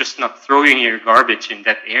 Even just not throwing your garbage in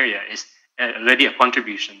that area is already a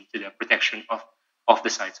contribution to the protection of the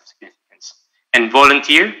sites of significance. And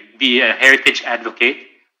volunteer, be a heritage advocate.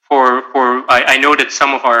 I know that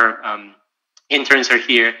some of our interns are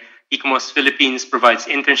here. ICMOS Philippines provides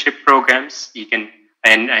internship programs. You can,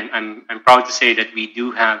 and I'm proud to say that we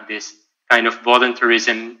do have this kind of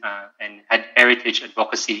volunteerism and heritage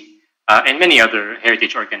advocacy, and many other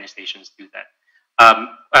heritage organizations do that.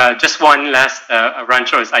 Just one last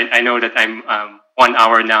Rancho, I know that I'm 1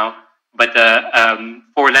 hour now, but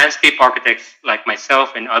for landscape architects like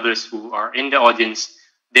myself and others who are in the audience,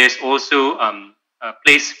 there's also a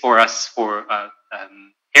place for us for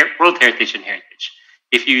World Heritage and Heritage.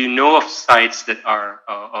 If you know of sites that are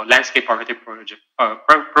landscape architect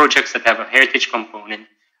projects that have a heritage component,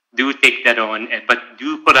 do take that on, but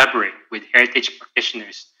do collaborate with heritage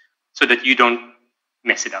practitioners so that you don't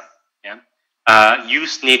mess it up. Yeah.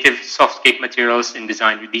 Use native softscape materials in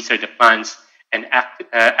design. These are the plants, and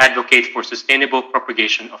advocate for sustainable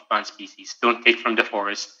propagation of plant species. Don't take from the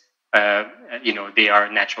forest. They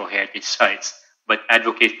are natural heritage sites, but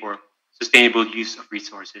advocate for sustainable use of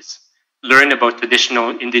resources. Learn about traditional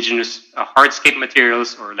indigenous hardscape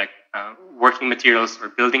materials, or like working materials or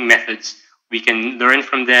building methods. We can learn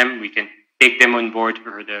from them. We can take them on board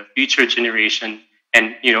for the future generation.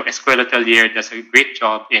 And Escuela Taller does a great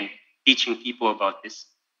job in teaching people about this.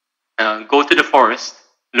 Go to the forest,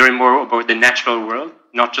 learn more about the natural world,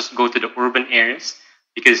 not just go to the urban areas,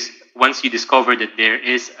 because once you discover that there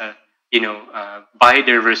is a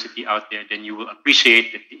biodiversity out there, then you will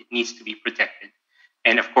appreciate that it needs to be protected.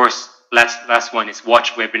 And of course, last one is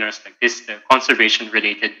watch webinars like this, the conservation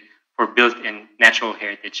related for built and natural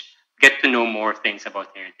heritage. Get to know more things about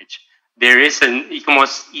heritage. There is an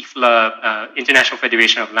ICMOS IFLA, International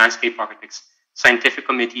Federation of Landscape Architects, scientific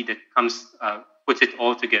committee that puts it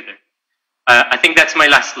all together. I think that's my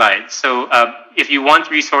last slide. So if you want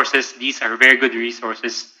resources, these are very good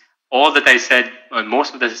resources. All that I said,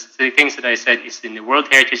 most of the things that I said is in the World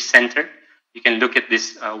Heritage Center. You can look at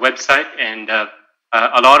this website, and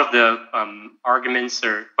a lot of the arguments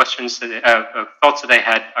or questions, thoughts that I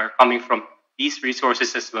had are coming from these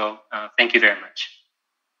resources as well. Thank you very much.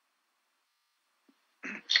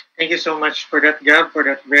 Thank you so much for that, Gab, for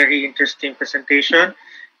that very interesting presentation.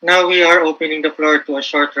 Now we are opening the floor to a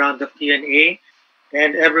short round of Q&A,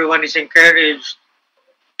 and everyone is encouraged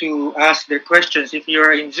to ask their questions. If you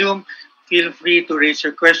are in Zoom, feel free to raise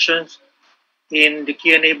your questions in the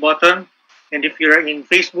Q&A button. And if you're in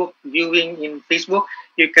Facebook, viewing in Facebook,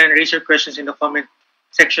 you can raise your questions in the comment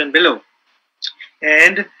section below.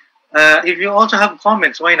 And if you also have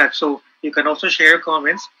comments, why not? So you can also share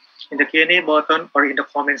comments in the Q&A button or in the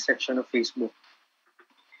comment section of Facebook.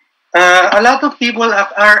 A lot of people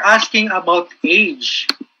are asking about age.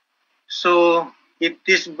 So it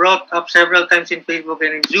is brought up several times in Facebook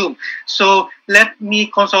and in Zoom. So let me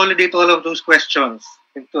consolidate all of those questions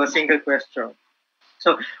into a single question.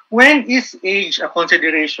 So when is age a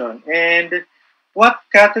consideration? And what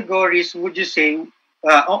categories would you say,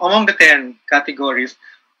 among the 10 categories,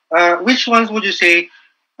 which ones would you say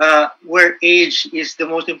where age is the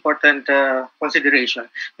most important consideration?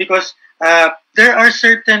 Because there are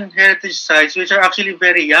certain heritage sites which are actually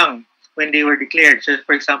very young when they were declared. So,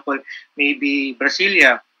 for example, maybe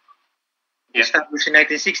Brasilia, established in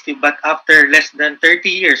 1960, but after less than 30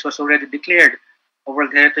 years was already declared a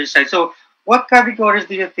World Heritage Site. So, what categories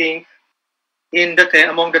do you think in the 10,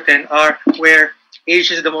 among the 10 are where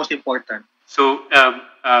age is the most important? So,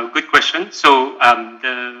 good question. So,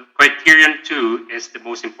 the criterion 2 is the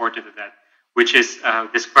most important of that, which is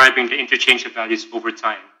describing the interchange of values over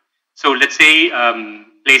time. So, let's say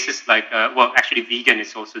places like, well, actually, vegan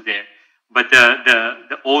is also there, but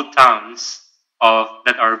the old towns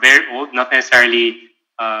that are very old, not necessarily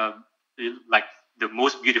like the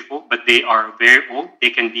most beautiful, but they are very old.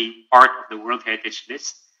 They can be part of the World Heritage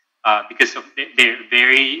List because of their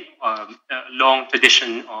very long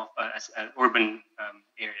tradition of an urban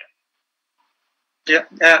area.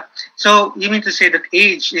 Yeah. So you mean to say that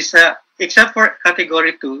age is, except for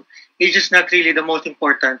category 2, age is not really the most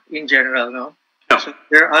important in general, no? No. So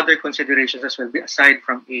there are other considerations as well, aside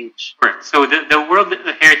from age. Correct. So the World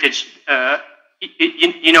Heritage,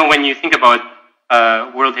 when you think about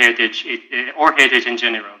World Heritage or heritage in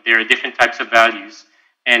general, there are different types of values.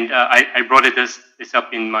 And I brought this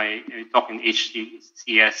up in my talk in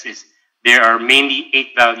HCS, is there are mainly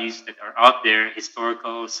 8 values that are out there: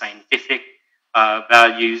 historical, scientific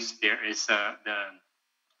values. There is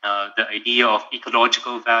the idea of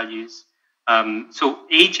ecological values. So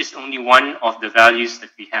age is only one of the values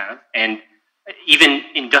that we have. And even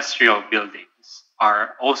industrial buildings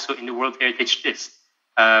are also in the World Heritage List.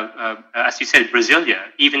 As you said,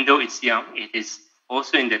 Brasilia, even though it's young, it is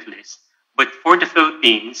also in that list. But for the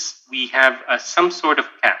Philippines, we have some sort of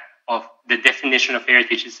cap of the definition of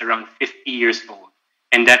heritage is around 50 years old,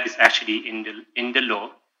 and that is actually in the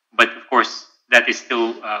law. But of course, that is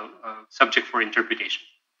still subject for interpretation.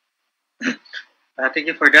 Thank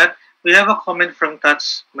you for that. We have a comment from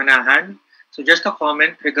Tats Manahan. So just a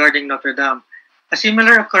comment regarding Notre Dame. A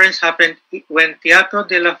similar occurrence happened when Teatro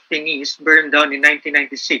de la Fenice burned down in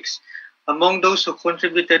 1996. Among those who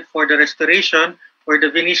contributed for the restoration were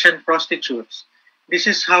the Venetian prostitutes. This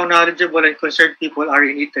is how knowledgeable and concerned people are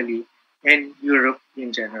in Italy and Europe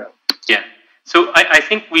in general. Yeah. So I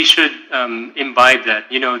think we should imbibe that,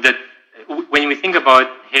 that when we think about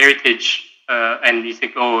heritage and you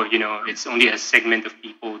think, oh, it's only a segment of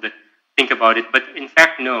people that think about it. But in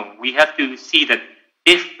fact, no, we have to see that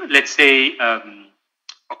if, let's say,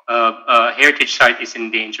 a heritage site is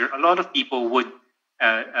in danger, a lot of people would,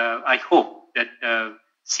 I hope, that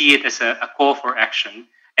see it as a call for action,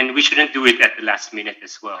 and we shouldn't do it at the last minute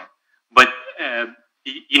as well. But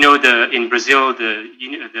in Brazil,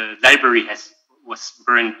 the library was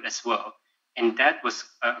burned as well, and that was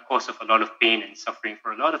a cause of a lot of pain and suffering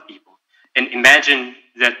for a lot of people. And imagine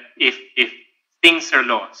that if things are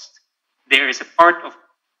lost, there is a part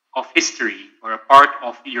of history or a part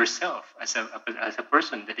of yourself as a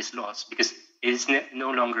person that is lost because it is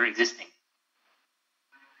no longer existing.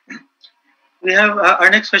 We have our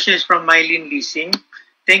next question is from Mylene Leasing.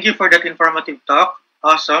 Thank you for that informative talk.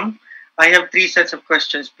 Awesome. I have 3 sets of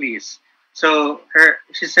questions, please. So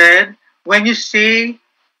she said, when you say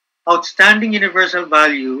outstanding universal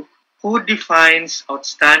value, who defines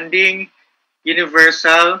outstanding,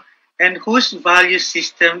 universal, and whose value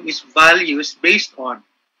system is values based on?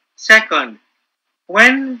 Second,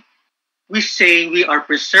 when we say we are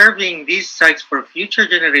preserving these sites for future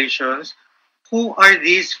generations, who are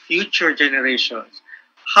these future generations?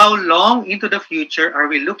 How long into the future are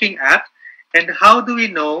we looking at, and how do we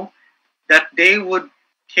know that they would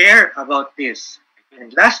care about this?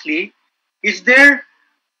 And lastly, is there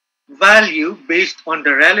value based on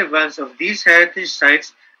the relevance of these heritage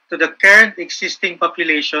sites to the current existing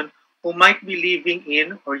population who might be living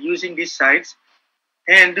in or using these sites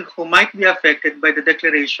and who might be affected by the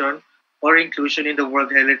declaration or inclusion in the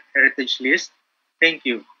World Heritage List? Thank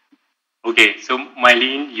you. Okay, so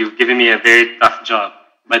Mylene, you've given me a very tough job,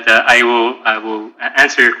 but I will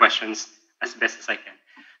answer your questions as best as I can.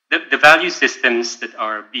 The value systems that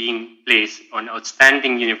are being placed on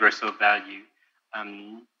outstanding universal value,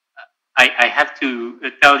 I have to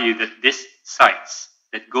tell you that these sites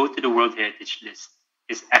that go to the World Heritage List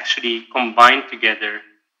is actually combined together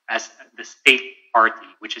as the state party,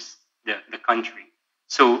 which is the country.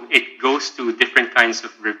 So it goes to different kinds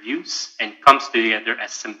of reviews and comes together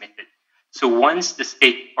as submitted. So once the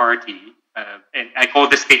state party, and I call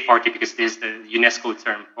the state party because this is the UNESCO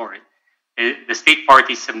term for it, the state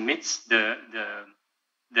party submits the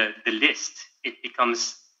list, it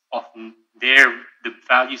becomes of the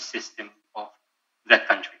value system of that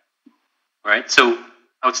country, right? So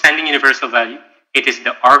outstanding universal value, it is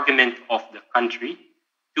the argument of the country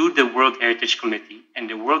to the World Heritage Committee, and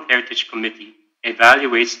the World Heritage Committee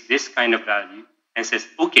evaluates this kind of value and says,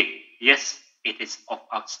 okay, yes, it is of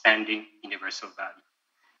outstanding universal value.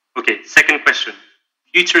 Okay, second question,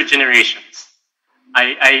 future generations.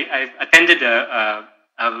 I've attended a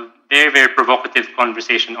very, very provocative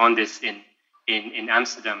conversation on this in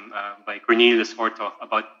Amsterdam by Cornelius Horthoff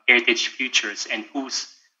about heritage futures and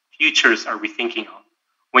whose futures are we thinking of.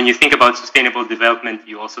 When you think about sustainable development,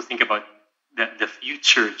 you also think about the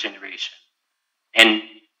future generation. And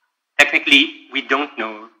technically, we don't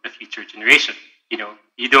know the future generation.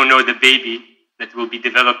 You don't know the baby that will be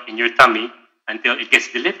developed in your tummy until it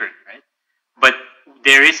gets delivered, right? But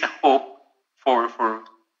there is a hope for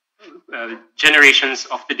generations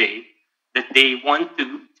of today that they want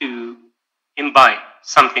to imbibe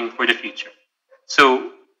something for the future.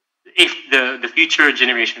 So if the future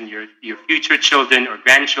generation, your future children or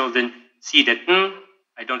grandchildren see that,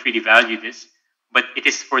 I don't really value this, but it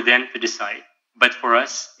is for them to decide. But for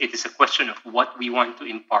us, it is a question of what we want to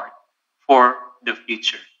impart for the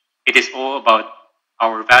future. It is all about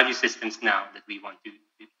our value systems now that we want to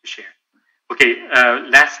share. Okay,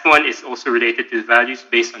 last one is also related to values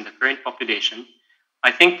based on the current population.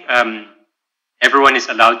 I think everyone is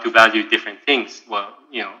allowed to value different things. Well,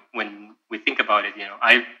 when we think about it,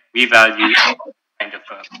 we value kind of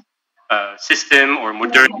a system or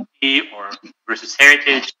modernity or versus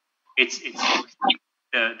heritage. It's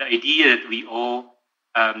the idea that we all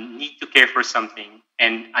need to care for something,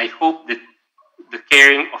 and I hope that the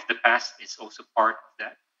caring of the past is also part of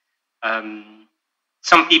that.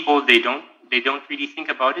 Some people they don't really think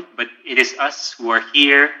about it, but it is us who are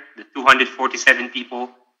here, the 247 people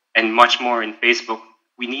and much more in Facebook.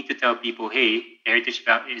 We need to tell people, hey, heritage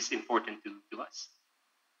is important to us.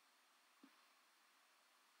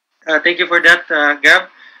 Thank you for that, Gab.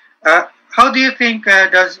 How do you think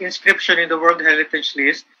does inscription in the World Heritage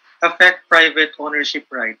List affect private ownership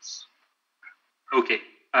rights? Okay,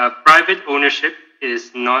 private ownership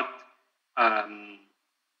is not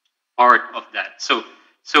part of that. So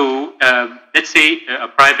let's say a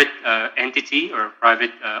private entity or a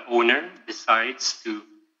private owner decides to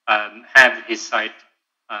have his site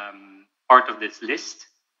part of this list.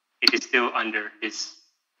 It is still under his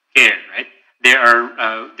care, right? There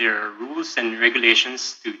are rules and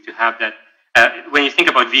regulations to have that. When you think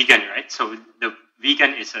about vegan, right? So the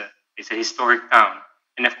vegan is a historic town,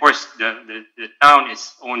 and of course the town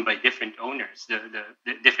is owned by different owners, the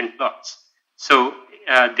different plots. So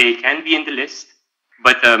they can be in the list,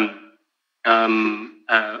 but there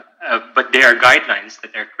are guidelines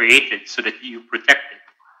that are created so that you protect it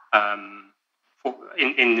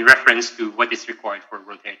in reference to what is required for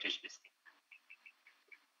World Heritage listing.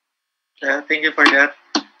 Thank you for that.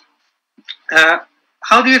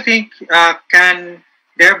 How do you think can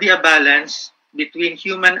there be a balance between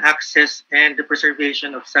human access and the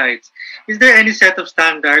preservation of sites? Is there any set of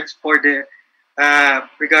standards for the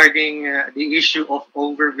regarding the issue of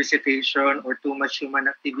over visitation or too much human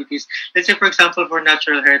activities? Let's say, for example, for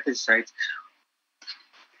natural heritage sites.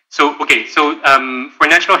 So for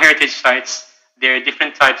natural heritage sites, there are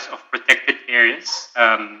different types of protected areas. There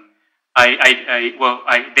are,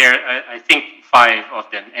 I think 5 of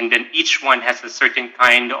them, and then each one has a certain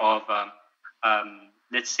kind of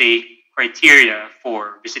let's say criteria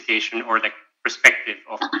for visitation or like perspective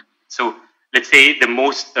of. So let's say the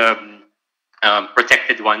most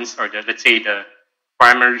protected ones, or let's say the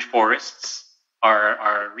primary forests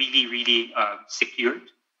are really secured.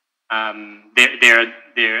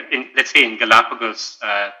 Let's say in Galapagos,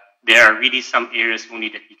 there are really some areas only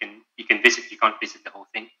that you can visit. You can't visit the whole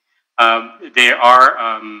thing. There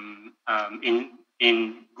are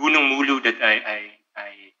in Gunung Mulu that I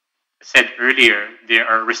said earlier, there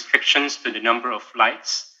are restrictions to the number of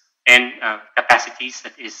flights and capacities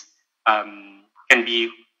that is can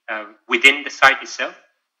be within the site itself,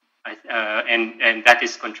 and that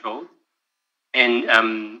is controlled. And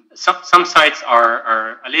some sites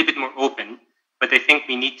are a little bit more open, but I think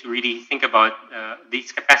we need to really think about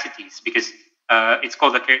these capacities, because it's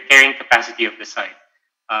called the carrying capacity of the site.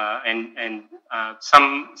 And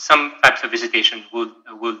some types of visitation will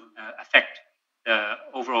affect the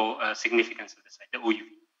overall significance of the site, the OUV.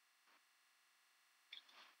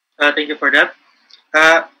 Thank you for that.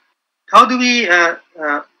 How do we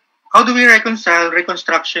reconcile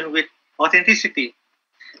reconstruction with authenticity?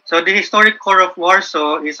 So the historic core of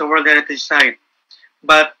Warsaw is a World Heritage Site,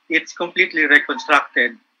 but it's completely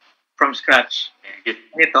reconstructed from scratch.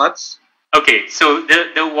 Any thoughts? Okay, so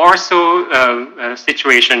the Warsaw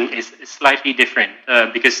situation is slightly different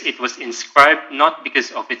because it was inscribed not because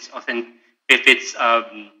of its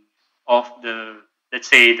of the, let's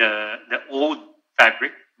say, the old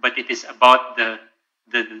fabric, but it is about the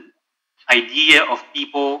idea of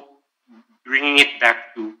people bringing it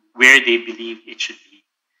back to where they believe it should be.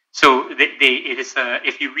 So it is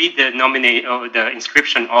if you read the the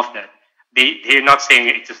inscription of that, they're not saying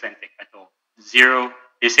it's authentic at all. Zero.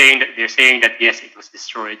 They're saying that yes, it was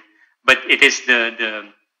destroyed, but it is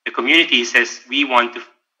the community says we want to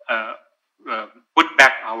put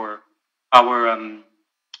back our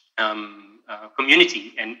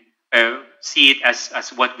community and see it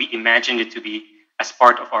as what we imagined it to be as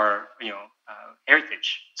part of our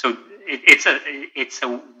heritage. So it's a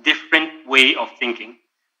different way of thinking,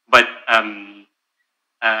 but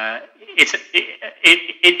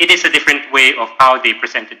it is a different way of how they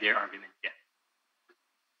presented their argument. Yeah.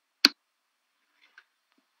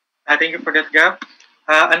 Thank you for that, Gab.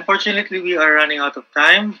 Unfortunately, we are running out of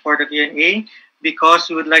time for the Q&A because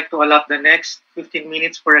we would like to allot the next 15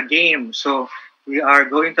 minutes for a game. So we are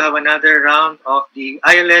going to have another round of the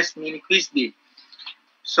ILS mini quiz bee.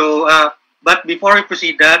 So, but before we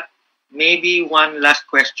proceed that, maybe one last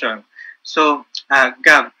question. So,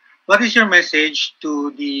 Gab, what is your message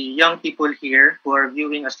to the young people here who are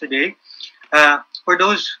viewing us today? For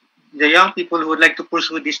the young people who would like to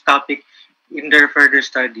pursue this topic in their further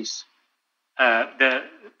studies?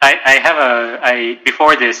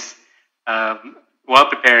 Before this, while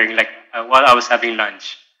preparing, while I was having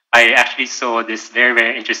lunch, I actually saw this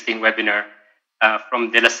very interesting webinar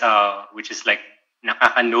from De La Salle, which is like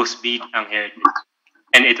nakaka-nosebleed ang heritage.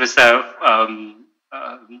 and it was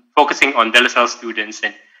focusing on De La Salle students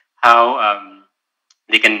and how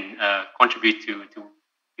they can contribute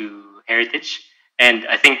to heritage. And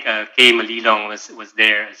I think Kay Malilong was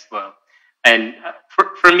there as well. And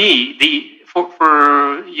for me,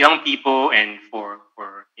 for young people and for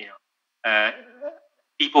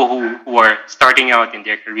people who are starting out in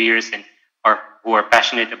their careers and who are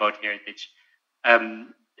passionate about heritage,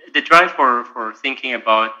 the drive for thinking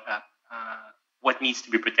about what needs to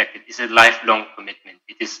be protected is a lifelong commitment.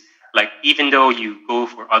 It is like, even though you go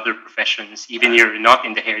for other professions, even you're not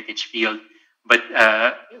in the heritage field, but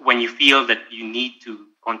when you feel that you need to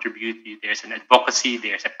contribute, there's an advocacy,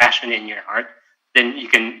 there's a passion in your heart, then you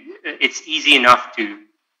can. It's easy enough to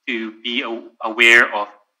be aware of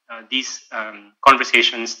these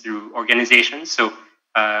conversations through organizations. So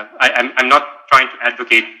I'm not trying to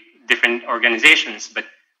advocate different organizations, but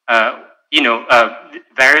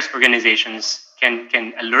various organizations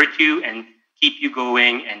can alert you and keep you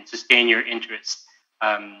going and sustain your interest.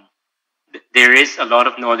 There is a lot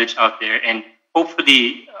of knowledge out there, and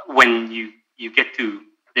hopefully when you get to,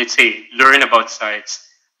 let's say, learn about sites,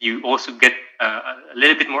 you also get a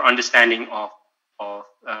little bit more understanding of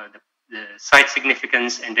the site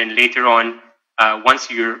significance, and then later on, once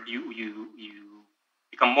you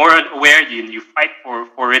become more aware, you fight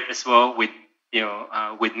for it as well with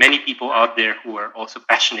with many people out there who are also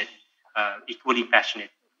passionate, equally passionate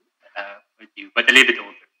with you, but a little bit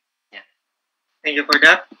older. Yeah. Thank you for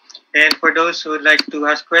that. And for those who would like to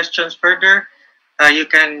ask questions further, you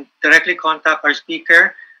can directly contact our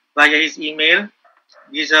speaker via his email.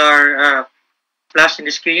 These are flashed in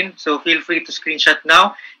the screen, so feel free to screenshot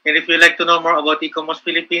now. And if you'd like to know more about ICOMOS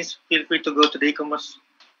Philippines, feel free to go to the ICOMOS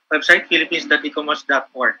website,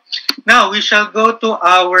 philippines.icomos.org. Now we shall go to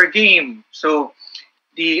our game. So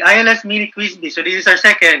the ILS mini quiz bee. So this is our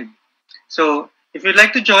second. So if you'd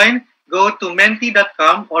like to join, go to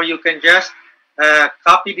menti.com, or you can just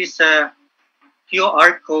copy this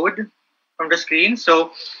QR code from the screen.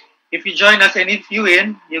 So if you join us and if you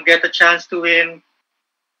win, you get a chance to win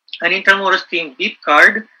an Intramuros themed beep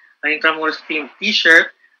card, an Intramuros themed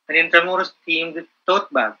T-shirt, an Intramuros themed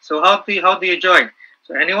tote bag. So how do you join?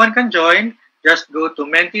 So anyone can join. Just go to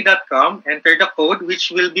menti.com, enter the code,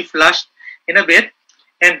 which will be flashed in a bit,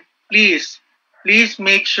 and please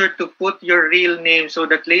make sure to put your real name so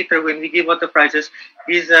that later when we give out the prizes,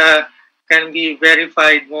 these can be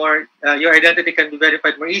verified more. Your identity can be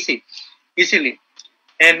verified more easily,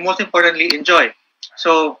 and most importantly, enjoy.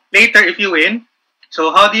 So later, if you win,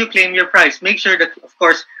 so how do you claim your prize? Make sure that, of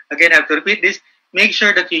course, again, I have to repeat this. Make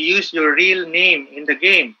sure that you use your real name in the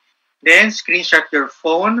game. Then screenshot your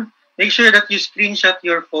phone. Make sure that you screenshot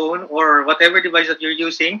your phone or whatever device that you're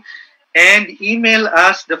using, and email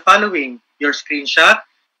us the following: your screenshot,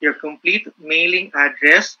 your complete mailing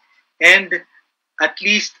address, and at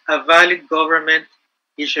least a valid government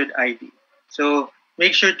issued ID. So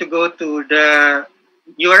make sure to go to the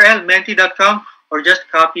URL menti.com, or just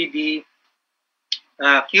copy the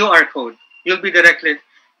QR code. You'll be directed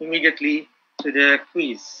immediately to the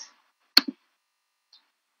quiz.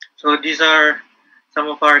 So these are some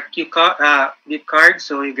of our gift cards,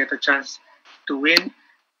 so you get a chance to win.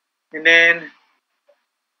 And then,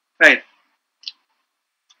 right.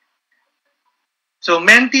 So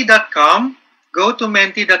menti.com, go to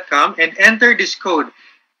menti.com and enter this code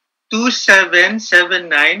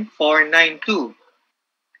 2779492.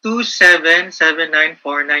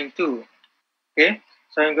 2779492. Okay?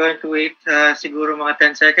 So I'm going to wait siguro mga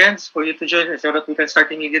 10 seconds for you to join so that we can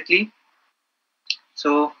start immediately.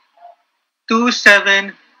 So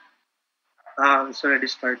 27, it's already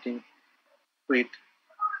starting. Wait.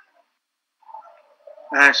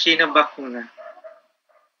 Sheena back muna.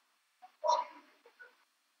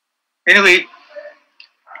 Anyway,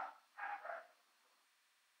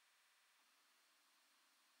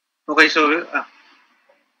 okay, so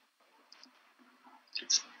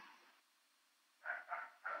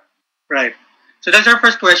right. So that's our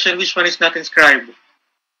first question. Which one is not inscribed?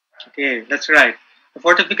 Okay, that's right. The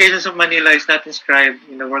fortifications of Manila is not inscribed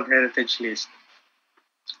in the World Heritage List.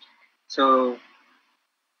 So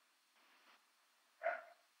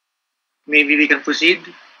maybe we can proceed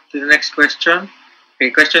to the next question.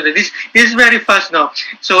 Okay, question. This is very fast now.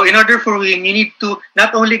 So in order for you need to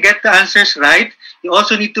not only get the answers right, you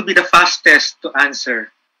also need to be the fastest to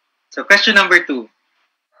answer. So question number 2.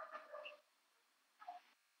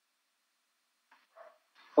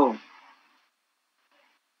 Oh.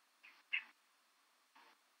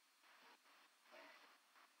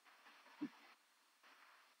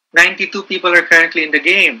 "92 people are currently in the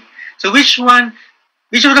game. So which one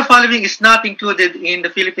Which of the following is not included in the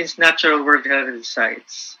Philippines Natural World Heritage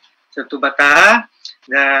Sites? So, Tubataha,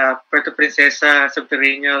 the Puerto Princesa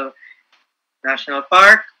Subterranean National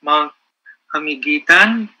Park, Mount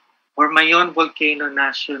Hamigitan, or Mayon Volcano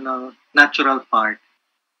Natural Park.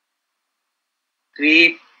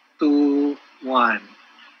 3, 2, 1.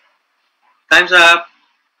 Time's up.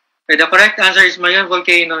 Okay, the correct answer is Mayon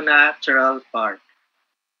Volcano Natural Park.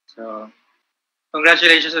 So,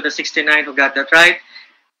 congratulations to the 69 who got that right.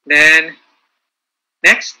 Then,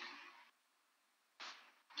 next.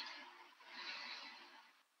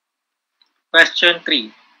 Question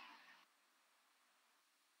 3.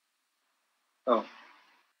 Oh.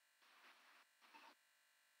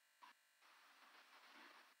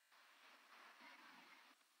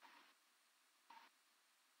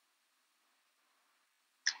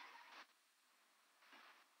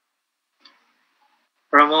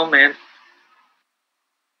 For a moment.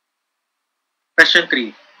 Question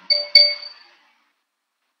 3.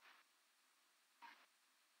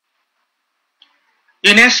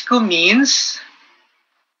 UNESCO means.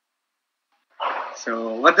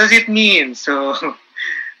 So, what does it mean? So,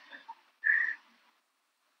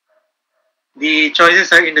 the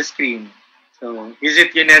choices are in the screen. So, is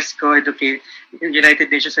it UNESCO United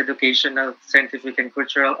Nations Educational, Scientific, and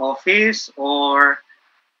Cultural Office, or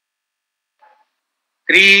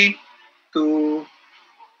 3, 2,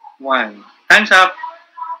 1? Time's up.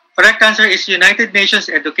 Correct answer is United Nations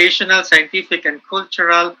Educational, Scientific, and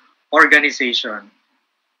Cultural Organization.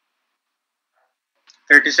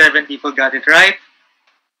 37 people got it right.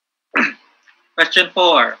 Question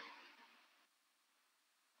 4.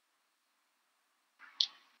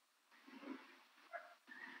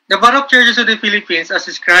 The Baroque churches of the Philippines, as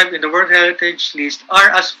described in the World Heritage List, are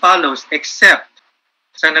as follows, except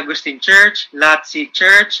San Agustin Church, Latsi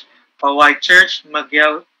Church, Pawai Church,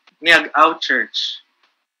 Miagao Church.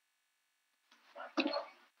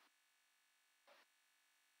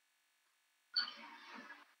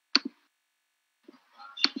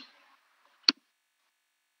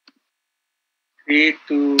 Three,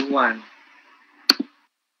 two, one.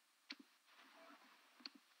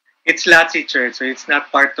 It's Latsi Church, so it's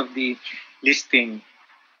not part of the listing.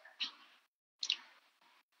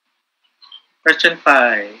 Question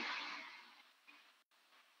 5.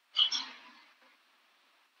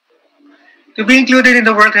 To be included in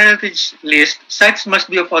the World Heritage List, sites must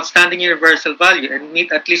be of outstanding universal value and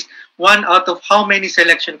meet at least one out of how many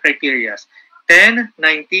selection criteria? 10,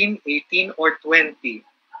 19, 18, or 20?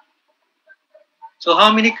 So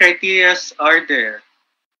how many criteria are there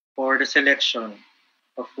for the selection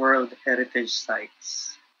of World Heritage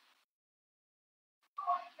Sites?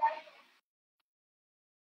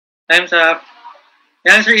 Time's up.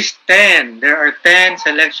 The answer is 10. There are 10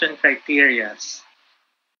 selection criteria.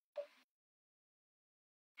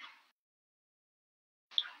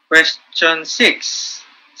 Question 6.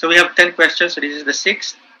 So we have 10 questions, so this is the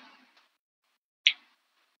 6th.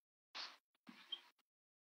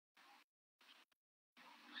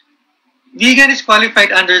 Vegan is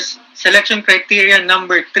qualified under selection criteria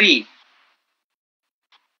number 3.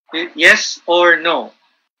 Yes or no?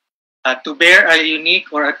 To bear a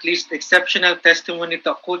unique or at least exceptional testimony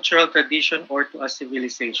to a cultural tradition or to a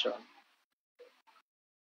civilization.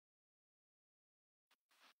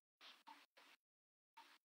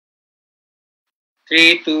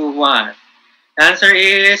 Three, two, one. The answer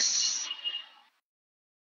is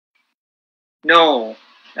no.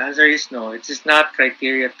 The answer is no. It is not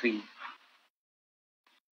criteria 3.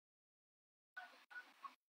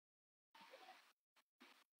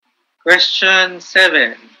 Question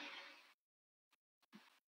 7.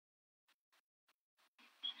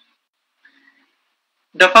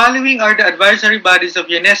 The following are the advisory bodies of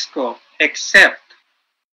UNESCO except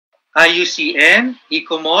IUCN,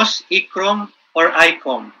 ICOMOS, ICROM, or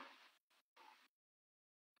ICOM.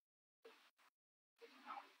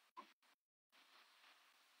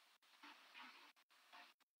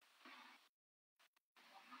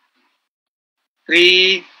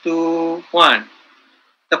 Three, two, one.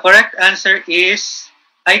 The correct answer is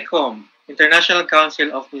ICOM, International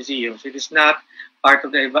Council of Museums. It is not part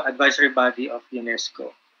of the advisory body of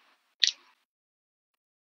UNESCO.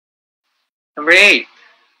 Number 8.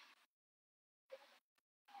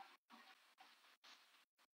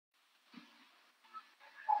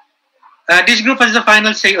 This group has the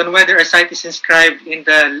final say on whether a site is inscribed in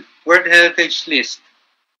the World Heritage List.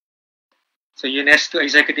 So UNESCO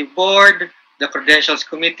Executive Board, the Credentials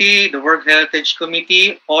Committee, the World Heritage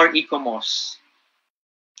Committee, or ICOMOS.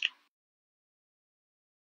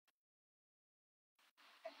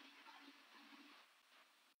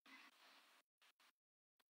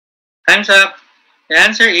 Time's up. The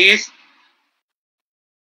answer is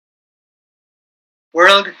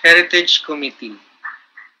World Heritage Committee.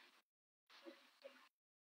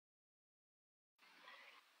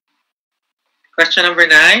 Question number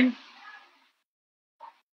 9.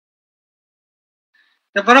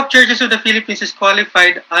 The Baroque churches of the Philippines is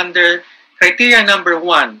qualified under criteria number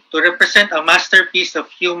 1 to represent a masterpiece of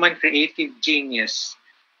human creative genius.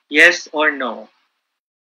 Yes or no?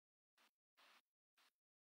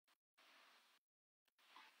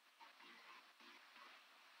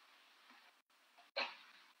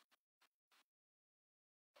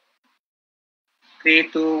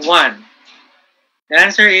 Three, two, one. The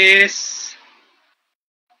answer is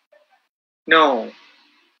no.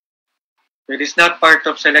 It is not part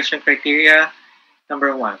of selection criteria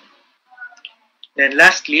number 1. Then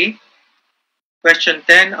lastly, question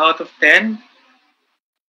 10 out of 10.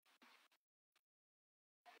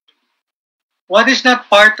 What is not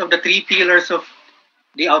part of the 3 pillars of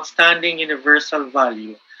the outstanding universal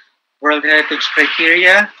value? World Heritage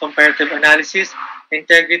criteria, comparative analysis,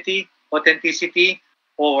 integrity, authenticity,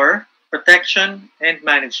 or protection and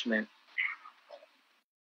management.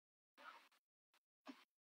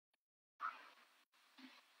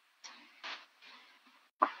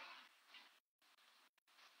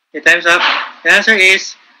 Okay, time's up. The answer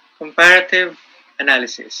is comparative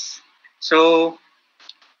analysis. So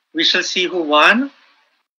we shall see who won.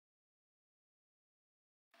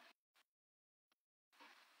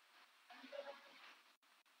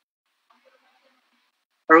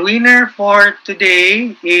 Our winner for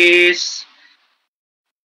today is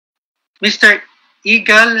Mr.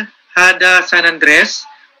 Igal Hada San Andres,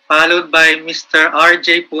 followed by Mr.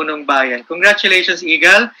 RJ Punong Bayan. Congratulations,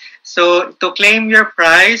 Igal. So to claim your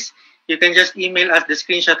prize, you can just email us the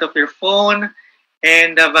screenshot of your phone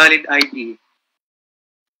and a valid ID.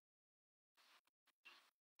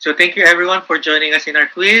 So thank you everyone for joining us in our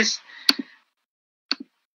quiz.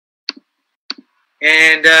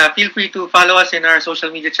 And feel free to follow us in our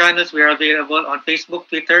social media channels. We are available on Facebook,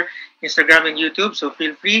 Twitter, Instagram, and YouTube. So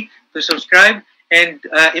feel free to subscribe. And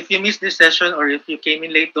if you missed this session or if you came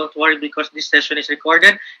in late, don't worry because this session is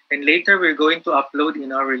recorded. And later we're going to upload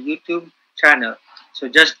in our YouTube channel. So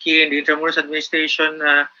just key in the Intramuros Administration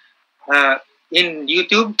in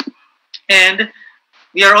YouTube. And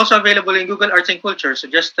we are also available in Google Arts and Culture. So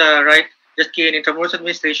just key in Intramuros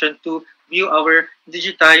Administration to view our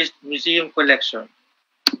digitized museum collection.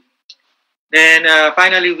 Then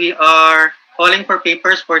finally, we are calling for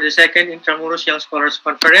papers for the second Intramuros Young Scholars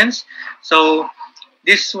Conference. So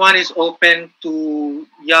this one is open to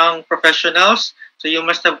young professionals. So you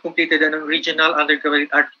must have completed an original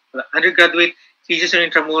undergraduate thesis in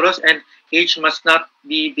Intramuros and age must not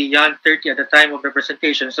be beyond 30 at the time of the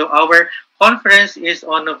presentation. So our conference is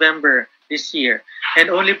on November this year and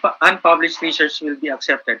only unpublished research will be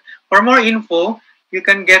accepted. For more info, you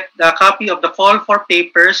can get a copy of the call for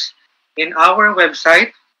papers in our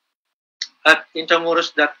website at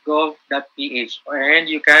intramuros.gov.ph and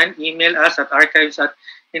you can email us at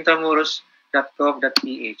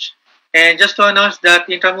archives@intramuros.gov.ph. And just to announce that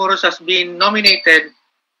Intramuros has been nominated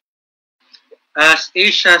as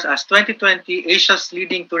 2020 Asia's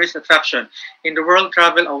leading tourist attraction in the World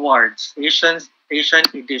Travel Awards, Asian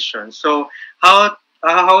edition. So how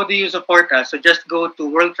do you support us? So just go to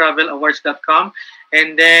worldtravelawards.com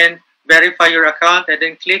and then verify your account and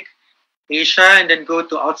then click Asia and then go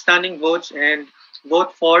to outstanding votes and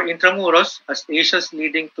vote for Intramuros as Asia's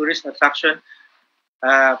leading tourist attraction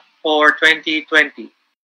for 2020.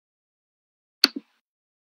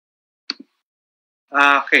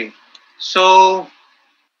 Okay. So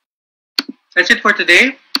that's it for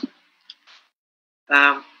today.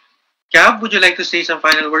 Gab, would you like to say some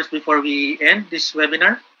final words before we end this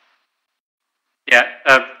webinar? Yeah,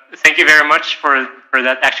 thank you very much for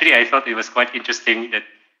that. Actually, I thought it was quite interesting that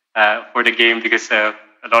for the game because a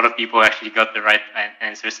lot of people actually got the right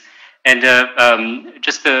answers. And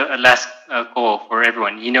just a last call for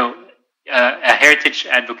everyone. You know, a heritage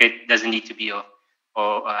advocate doesn't need to be you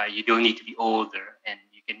don't need to be older, and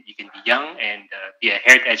you can be young and be a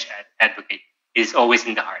heritage advocate. It's always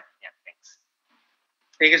in the heart. Yeah, thanks.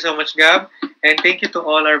 Thank you so much, Gab, and thank you to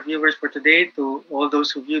all our viewers for today. To all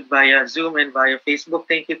those who viewed via Zoom and via Facebook,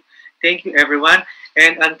 thank you everyone.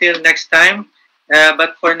 And until next time.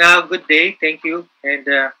 But for now, good day. Thank you, and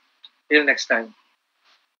till next time.